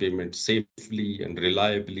enhance the payment safely and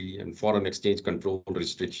reliably, and foreign exchange control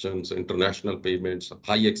restrictions, international payments,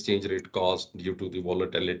 high exchange rate cost due to the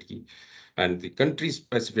volatility, and the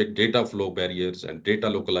country-specific data flow barriers and data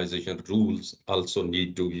localization rules also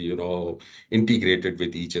need to be, integrated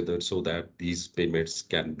with each other so that these payments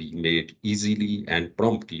can be made easily and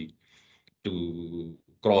promptly to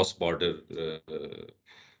cross-border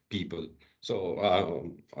people. So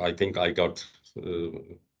I think I got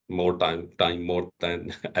more time more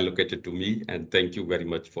than allocated to me, and thank you very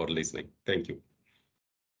much for listening. Thank you.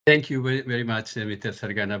 Thank you very much, Mr.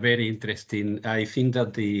 Sargana. Very interesting. I think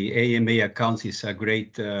that the AMA accounts is a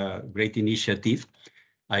great initiative.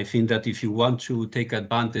 I think that if you want to take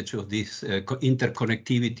advantage of this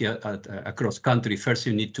interconnectivity across country, first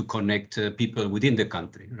you need to connect people within the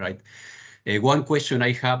country, right? One question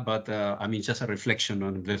I have, but I mean, just a reflection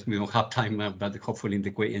on this, we don't have time, but hopefully in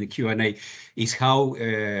the Q&A, is how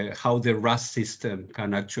the RAS system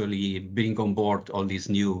can actually bring on board all these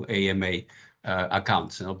new AMA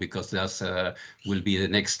accounts, because that's will be the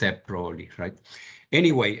next step probably, right?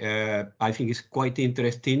 Anyway, I think it's quite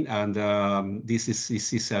interesting, and this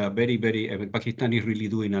is a very Pakistan is really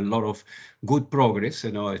doing a lot of good progress.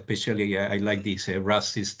 Especially I like this RAS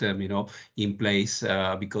system, in place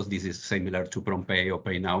because this is similar to PromptPay or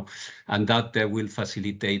Pay Now, and that will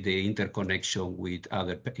facilitate the interconnection with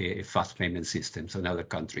other fast payment systems in other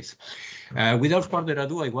countries. Without further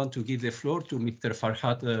ado, I want to give the floor to Mr.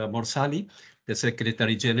 Farhad Morsali, the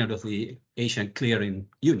Secretary General of the Asian Clearing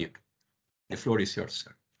Union. The floor is yours,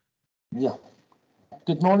 sir. Yeah.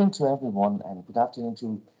 Good morning to everyone, and good afternoon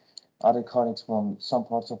to other colleagues from some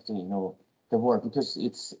parts of the world, because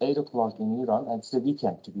it's 8 o'clock in Iran and it's the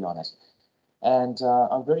weekend, to be honest. And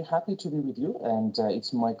I'm very happy to be with you, and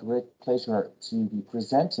it's my great pleasure to be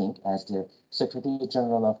presenting as the Secretary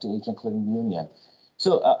General of the Asian Clearing Union.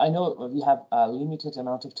 So I know we have a limited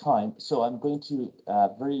amount of time, so I'm going to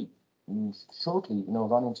very shortly,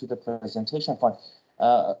 run into the presentation file.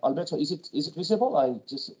 Alberto, is it visible? I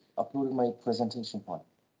just uploaded my presentation file.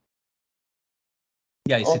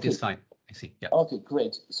 Yes, okay. It is fine. I see. Yeah. Okay,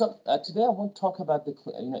 great. So today I want to talk about the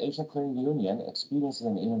Asian Clearing Union experiences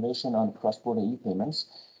and innovation on cross-border e-payments.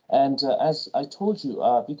 And as I told you,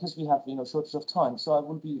 because we have shortage of time, so I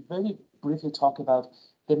will be very briefly talk about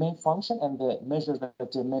the main function and the measures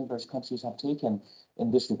that the members countries have taken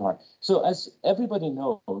in this regard. So as everybody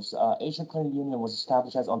knows, Asian Clearing Union was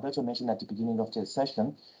established, as Alberto mentioned at the beginning of the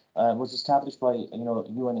session, was established by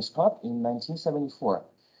UN ESCAP in 1974.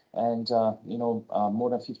 And more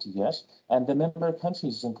than 50 years. And the member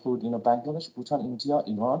countries include Bangladesh, Bhutan, India,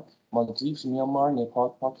 Iran, Maldives, Myanmar,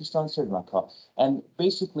 Nepal, Pakistan, Sri Lanka. And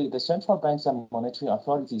basically the central banks and monetary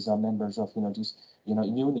authorities are members of this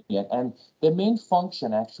union. And the main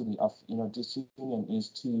function actually of this union is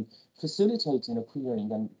to facilitate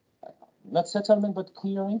clearing, and not settlement but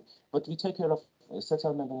clearing, but we take care of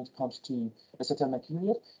settlement when it comes to the settlement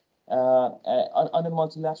period. On a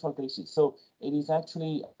multilateral basis. So it is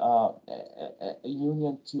actually a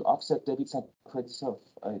union to offset debits and credits of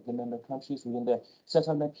the member countries within the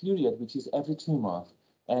settlement period, which is every 2 months.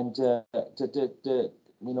 And the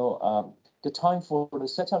time for the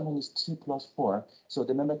settlement is 2 + 4. So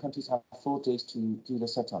the member countries have 4 days to do the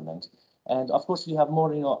settlement. And of course, we have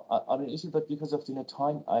more, other issues, but because of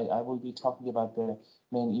time, I will be talking about the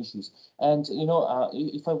main issues. And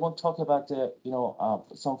if I want to talk about the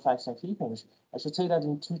some facts and figures, I should say that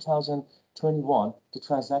in 2021, the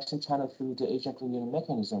transaction channel through the Asian Clearing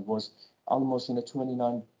mechanism was almost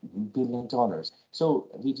 $29 billion. So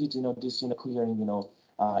we did this clearing in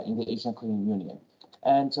the Asian Clearing Union.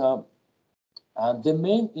 And the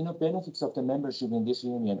main benefits of the membership in this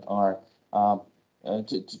union are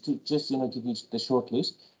to just give you the short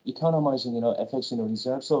list: economizing FX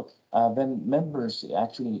reserve. So when members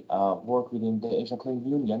actually work within the Asian Clearing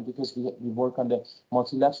Union, because we work on the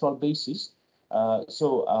multilateral basis,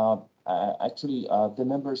 actually the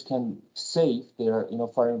members can save their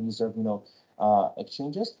foreign reserve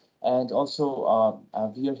exchanges. And also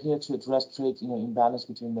we are here to address trade imbalance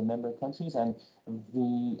between the member countries, and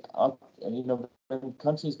we are when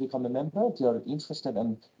countries become a member, they are interested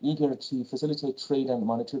and eager to facilitate trade and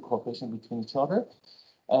monetary cooperation between each other.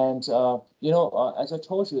 And as I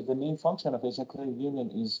told you, the main function of Asian Clearing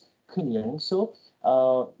Union is clearing. So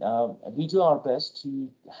we do our best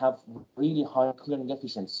to have really high clearing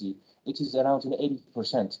efficiency. It is around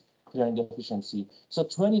 80% clearing efficiency. So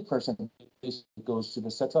 20% goes to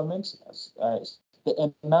the settlement.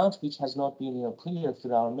 The amount which has not been cleared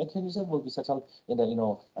through our mechanism will be settled in the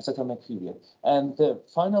a settlement period. And the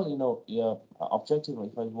final objective,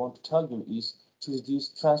 if I want to tell you, is to reduce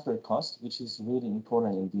transfer costs, which is really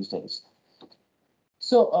important in these days.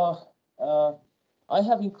 So I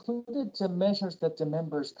have included the measures that the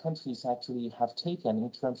members countries actually have taken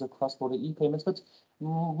in terms of cross-border e-payments, but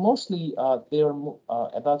mostly they are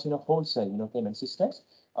about wholesale payment systems.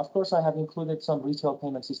 Of course, I have included some retail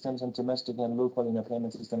payment systems and domestic and local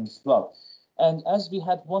payment systems as well. And as we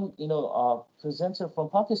had one presenter from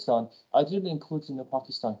Pakistan, I didn't include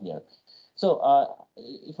Pakistan here. So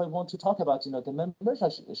if I want to talk about the members, I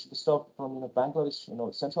should start from Bangladesh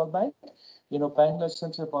central bank. Bangladesh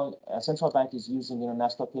central bank is using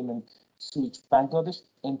National Payment Suite Bangladesh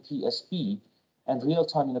NPSB and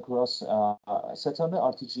real-time cross settlement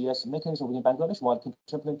RTGS mechanism within Bangladesh, while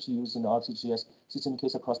contemplating to use RTGS system in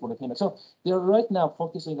case of cross-border payment. So they are right now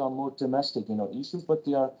focusing on more domestic issues, but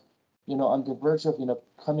they are on the verge of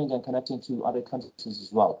coming and connecting to other countries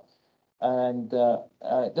as well. And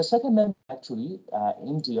the second member actually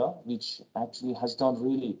India, which actually has done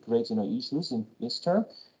really great issues in this term.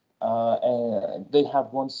 They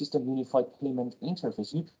have one system unified payment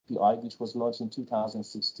interface, UPI, which was launched in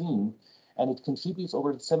 2016, and it contributes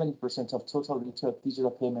over 70% of total retail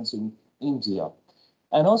digital payments in India.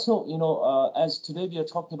 And also, as today we are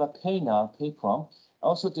talking about PayNow, PayProm,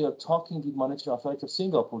 also they are talking with Monetary Authority of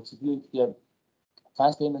Singapore to build their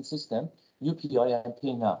fast payment system, UPI and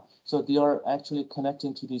PayNow. So they are actually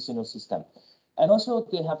connecting to this system. And also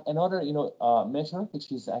they have another measure, which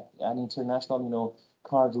is an international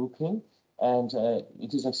card RuPay, and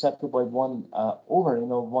it is accepted by over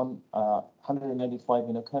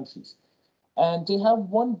 195 countries. And they have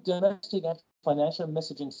one domestic financial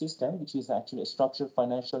messaging system, which is actually a structured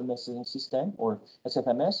financial messaging system, or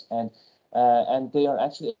SFMS, and they are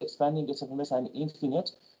actually expanding SFMS and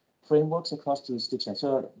Infinite frameworks across jurisdictions.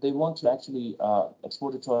 So they want to actually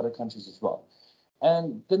export it to other countries as well.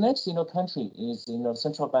 And the next, country is,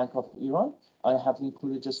 Central Bank of Iran. I have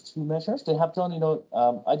included just two measures. They have done,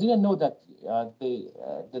 I didn't know that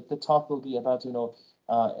the talk will be about,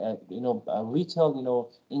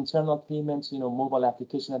 retail, internal payments, mobile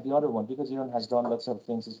application, and the other one, because Iran has done lots of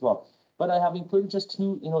things as well. But I have included just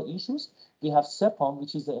two, issues. We have CEPOM,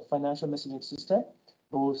 which is a financial messaging system,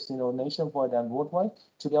 both, nationwide and worldwide.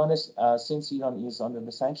 To be honest, since Iran is under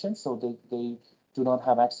the sanctions, so they do not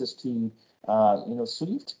have access to,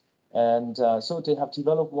 SWIFT. And so they have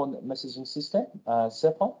developed one messaging system,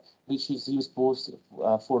 CEPOM, which is used both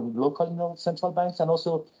for local, central banks and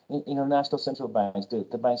also international central banks,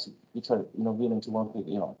 the banks which are, willing to work with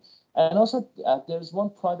Iran. And also there's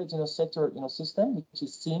one private, sector, system, which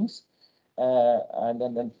is SIMS. And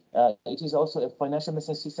then it is also a financial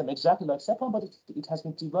messaging system exactly like CEPOM, but it has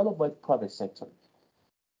been developed by the private sector.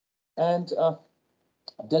 And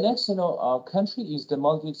the next, country is the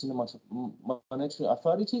Maldives Monetary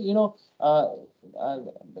Authority.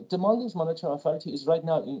 The Maldives Monetary Authority is right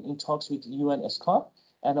now in talks with UN ESCAP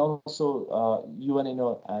and also UN,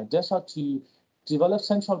 DESA to develop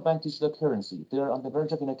central bank digital currency. They are on the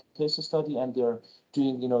verge of a case study, and they're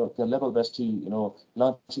doing, their level best to,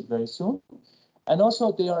 launch it very soon. And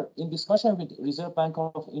also they are in discussion with Reserve Bank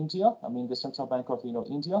of India, the Central Bank of,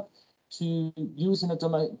 India, to use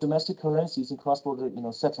domestic currencies in cross-border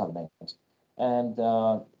settlement, and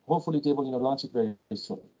hopefully they will launch it very, very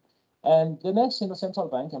soon. And the next central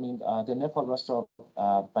bank, the Nepal Rashtra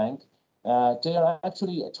Bank, they are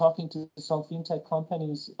actually talking to some fintech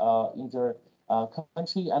companies in their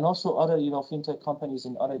country, and also other fintech companies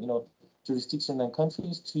in other jurisdictions and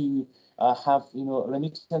countries to have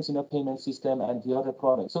remittance payment system and the other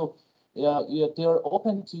products. So they are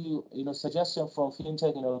open to suggestion from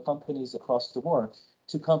fintech companies across the world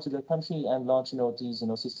to come to their country and launch these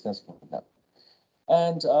systems for them.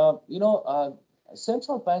 And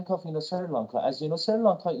Central Bank of Sri Lanka, as you know, Sri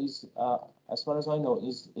Lanka is, as far as I know,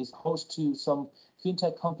 is host to some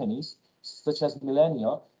fintech companies such as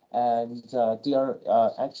Millennia, and they are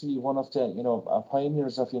actually one of the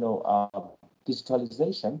pioneers of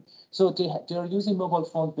digitalization. So they are using mobile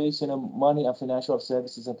phone-based money and financial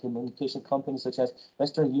services and communication companies such as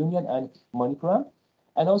Western Union and MoneyGram,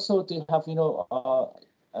 and also they have they are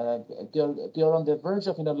on the verge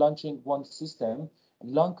of launching one system,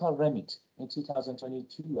 Lanka Remit, in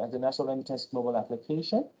 2022 as the national remittance mobile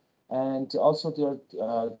application, and also they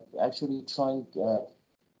are actually trying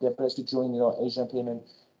their best to join Asian Payment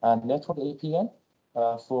Network APN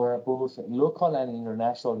for both local and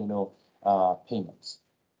international payments.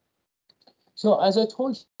 So as I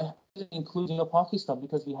told you, I didn't include Pakistan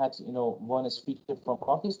because we had one speaker from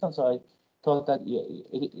Pakistan, so I thought that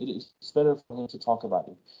it's better for him to talk about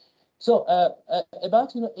it. So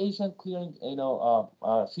about Asian clearing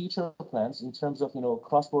future plans in terms of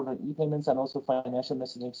cross-border e-payments and also financial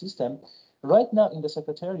messaging system. Right now in the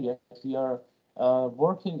Secretariat we are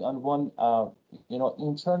working on one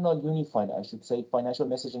internal unified, I should say, financial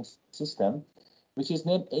messaging system, which is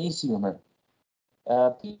named ACUMER.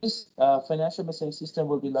 This financial messaging system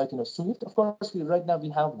will be like SWIFT. Of course, right now we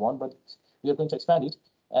have one, but we are going to expand it.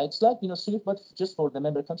 It's like SWIFT, but just for the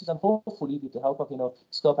member countries, and hopefully with the help of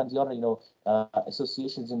ESCAP and the other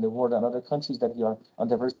associations in the world and other countries that we are on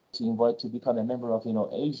the verge to invite to become a member of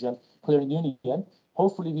Asian Clearing Union.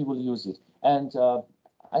 Hopefully we will use it, and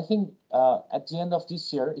I think at the end of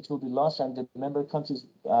this year it will be launched, and the member countries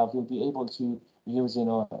will be able to use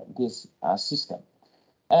this system.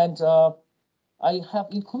 And I have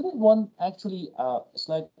included one actually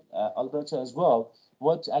slide, Alberto, as well.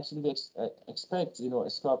 What actually we expect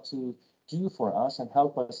ESCAP to do for us and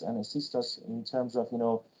help us and assist us in terms of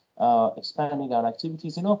expanding our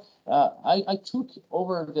activities. I took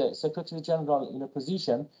over the Secretary General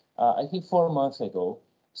position I think 4 months ago.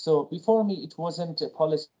 So before me, it wasn't a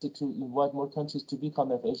policy to invite more countries to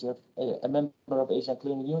become a member of Asian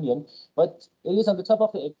Clearing Union, but it is on the top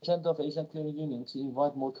of the agenda of Asian Clearing Union to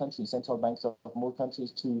invite more countries, central banks of more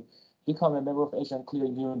countries, to become a member of Asian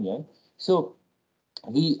Clearing Union. So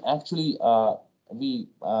we actually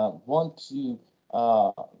want to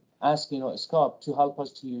ask ESCAP to help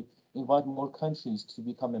us to invite more countries to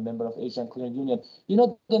become a member of Asian Clearing Union.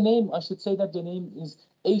 The name, I should say that the name is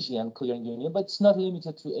Asian Clearing Union, but it's not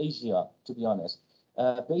limited to Asia, to be honest.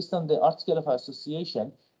 Based on the article of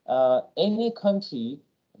association, any country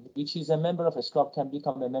which is a member of ESCAP can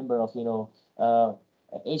become a member of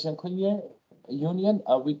Asian Clearing Union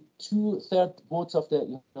with 2/3 votes of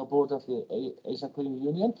the board of the Asian Clearing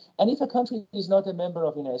Union. And if a country is not a member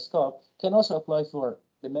of ESCAP, can also apply for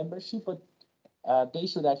the membership, but they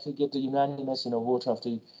should actually get the unanimous vote of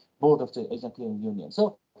the board of the Asian Clearing Union.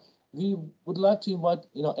 So we would like to invite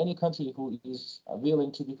any country who is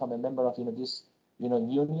willing to become a member of this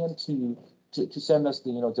union to send us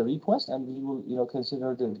the request, and we will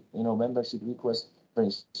consider the membership request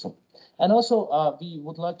very soon. And also we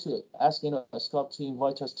would like to ask ESCAP to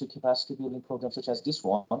invite us to capacity building programs such as this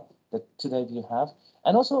one that today we have.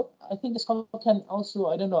 And also I think ESCAP can also,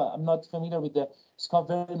 I don't know, I'm not familiar with the ESCAP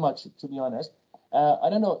very much, to be honest. I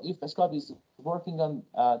don't know if ESCAP is working on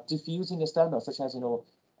diffusing the standards such as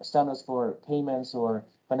standards for payments or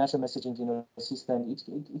financial messaging system.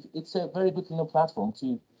 It's a very good platform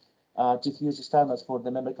to diffuse the standards for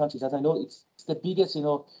the member countries. As I know, it's the biggest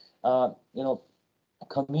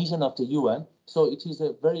commission of the UN, so it is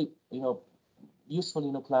a very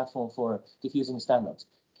useful platform for diffusing standards.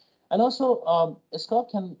 And also ESCAP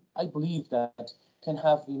can, I believe, that can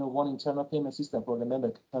have one internal payment system for the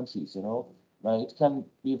member countries. Right? It can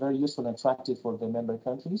be very useful and attractive for the member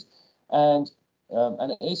countries, and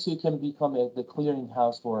ACU can become the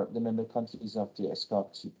clearinghouse for the member countries of the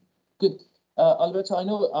ESCAP too. Good. Alberto, I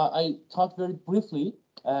know I talked very briefly,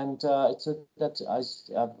 and it said that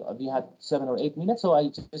we had 7 or 8 minutes, so I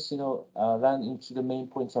just ran into the main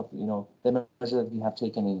points of the measure that we have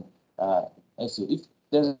taken in ACU. If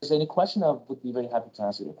there's any question, I would be very happy to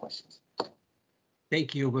answer your questions.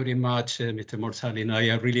 Thank you very much, Mr. Morsalin.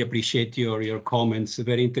 I really appreciate your comments.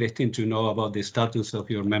 Very interesting to know about the status of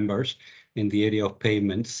your members in the area of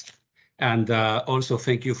payments. And also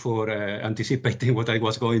thank you for anticipating what I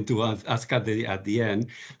was going to ask at the end,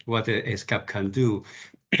 what ESCAP can do.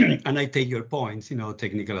 And I take your points,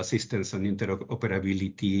 technical assistance and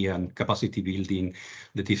interoperability and capacity building,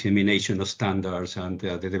 the dissemination of standards and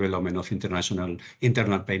the development of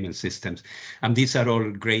internal payment systems. And these are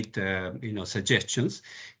all great, suggestions.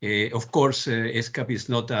 Of course, ESCAP is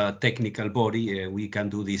not a technical body. We can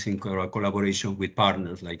do this in collaboration with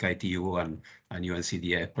partners like ITU and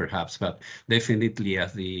UNCDF, perhaps, but definitely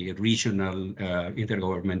as the regional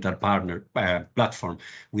intergovernmental partner platform,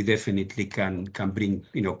 we definitely can bring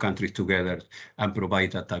countries together and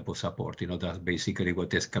provide that type of support. That's basically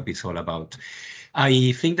what ESCAP is all about.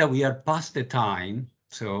 I think that we are past the time,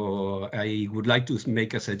 so I would like to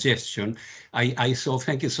make a suggestion.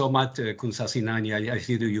 Thank you so much, Kun Sasinani. I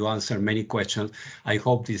see that you answered many questions. I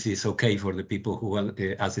hope this is okay for the people who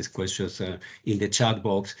ask these questions in the chat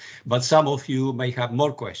box. But some of you may have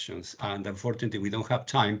more questions, and unfortunately, we don't have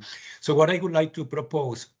time. So what I would like to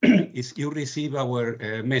propose is you receive our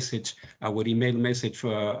message, our email message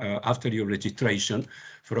after your registration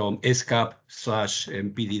from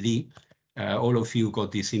ESCAP/MPDD. All of you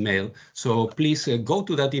got this email. So please go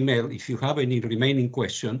to that email. If you have any remaining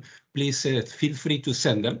question, please feel free to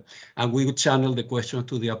send them, and we will channel the question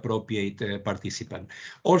to the appropriate participant.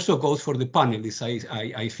 Also goes for the panelists.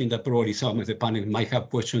 I think that probably some of the panel might have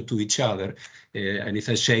questions to each other, and it's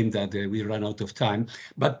a shame that we run out of time.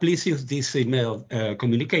 But please use this email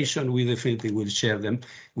communication. We definitely will share them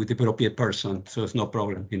with the appropriate person, so it's no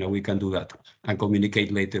problem. We can do that and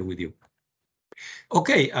communicate later with you.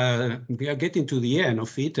 Okay, we are getting to the end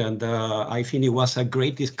of it, and I think it was a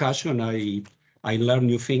great discussion. I learned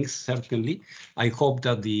new things, certainly. I hope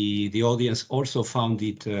that the audience also found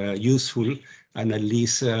it useful, and at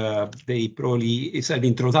least it's an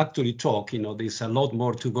introductory talk. There's a lot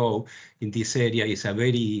more to go in this area. It's a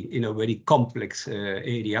very, very complex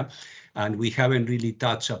area, and we haven't really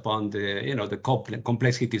touched upon the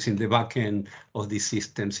complexities in the back end of these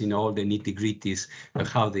systems, all the nitty-gritties of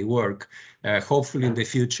how they work. Hopefully in the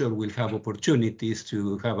future, we'll have opportunities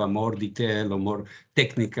to have a more detailed or more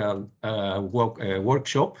technical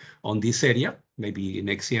workshop on this area. Maybe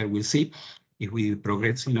next year we'll see if we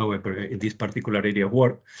progress, in this particular area of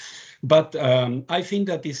work. But I think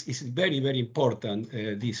that this is very, very important,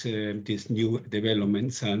 these new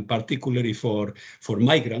developments, and particularly for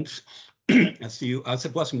migrants, as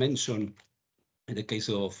it was mentioned in the case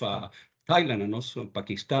of Thailand and also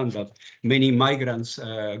Pakistan, that many migrants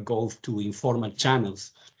go to informal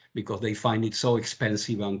channels because they find it so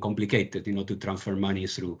expensive and complicated, to transfer money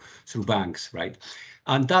through banks, right?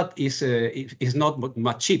 And that is not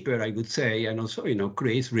much cheaper, I would say, and also,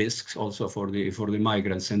 creates risks also for the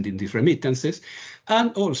migrants sending these remittances.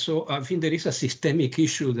 And also, I think there is a systemic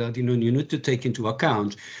issue that, you need to take into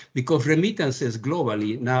account, because remittances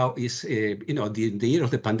globally now is, the year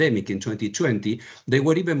of the pandemic in 2020, they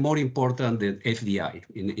were even more important than FDI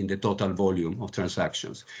in the total volume of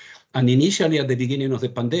transactions. And initially, at the beginning of the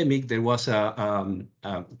pandemic, there was a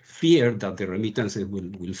fear that the remittances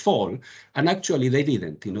will fall, and actually they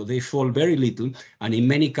didn't. They fall very little, and in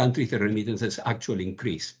many countries the remittances actually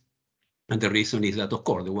increase. And the reason is that, of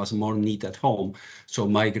course, there was more need at home, so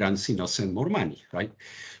migrants, send more money, right?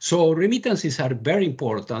 So remittances are very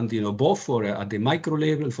important, both for at the micro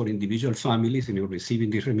level for individual families,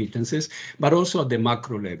 receiving these remittances, but also at the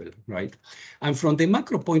macro level, right? And from the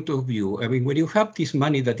macro point of view, I mean, when you have this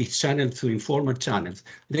money that is channeled through informal channels,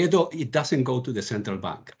 it doesn't go to the central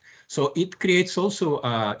bank. So it creates also,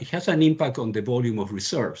 it has an impact on the volume of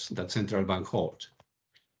reserves that central bank holds.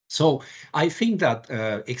 So I think that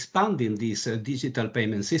expanding these digital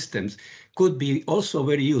payment systems could be also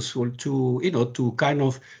very useful to, to kind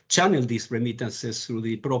of channel these remittances through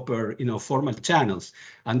the proper, formal channels.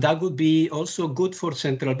 And that would be also good for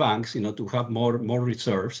central banks, to have more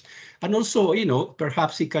reserves. And also,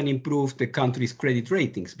 perhaps it can improve the country's credit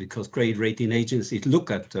ratings, because credit rating agencies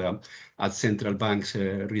look at central banks'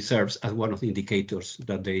 reserves as one of the indicators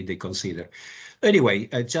that they consider. Anyway,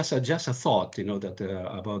 just a thought, that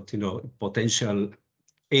about potential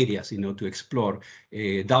areas, to explore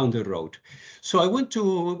down the road. So I want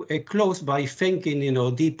to close by thanking,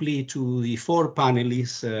 deeply to the 4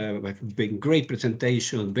 panelists. Have been great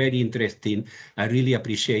presentation, very interesting. I really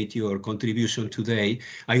appreciate your contribution today.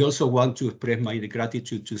 I also want to express my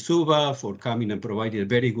gratitude to Suba for coming and providing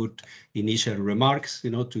very good initial remarks,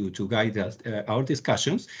 to guide us, our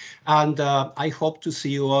discussions. And I hope to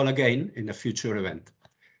see you all again in a future event.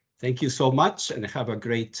 Thank you so much, and have a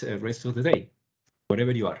great rest of the day,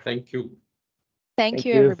 wherever you are. Thank you. Thank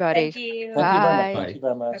you, everybody. Thank you. Bye. Thank you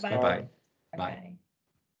very much. Bye-bye. Bye.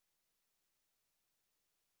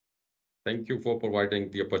 Thank you for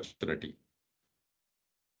providing the opportunity.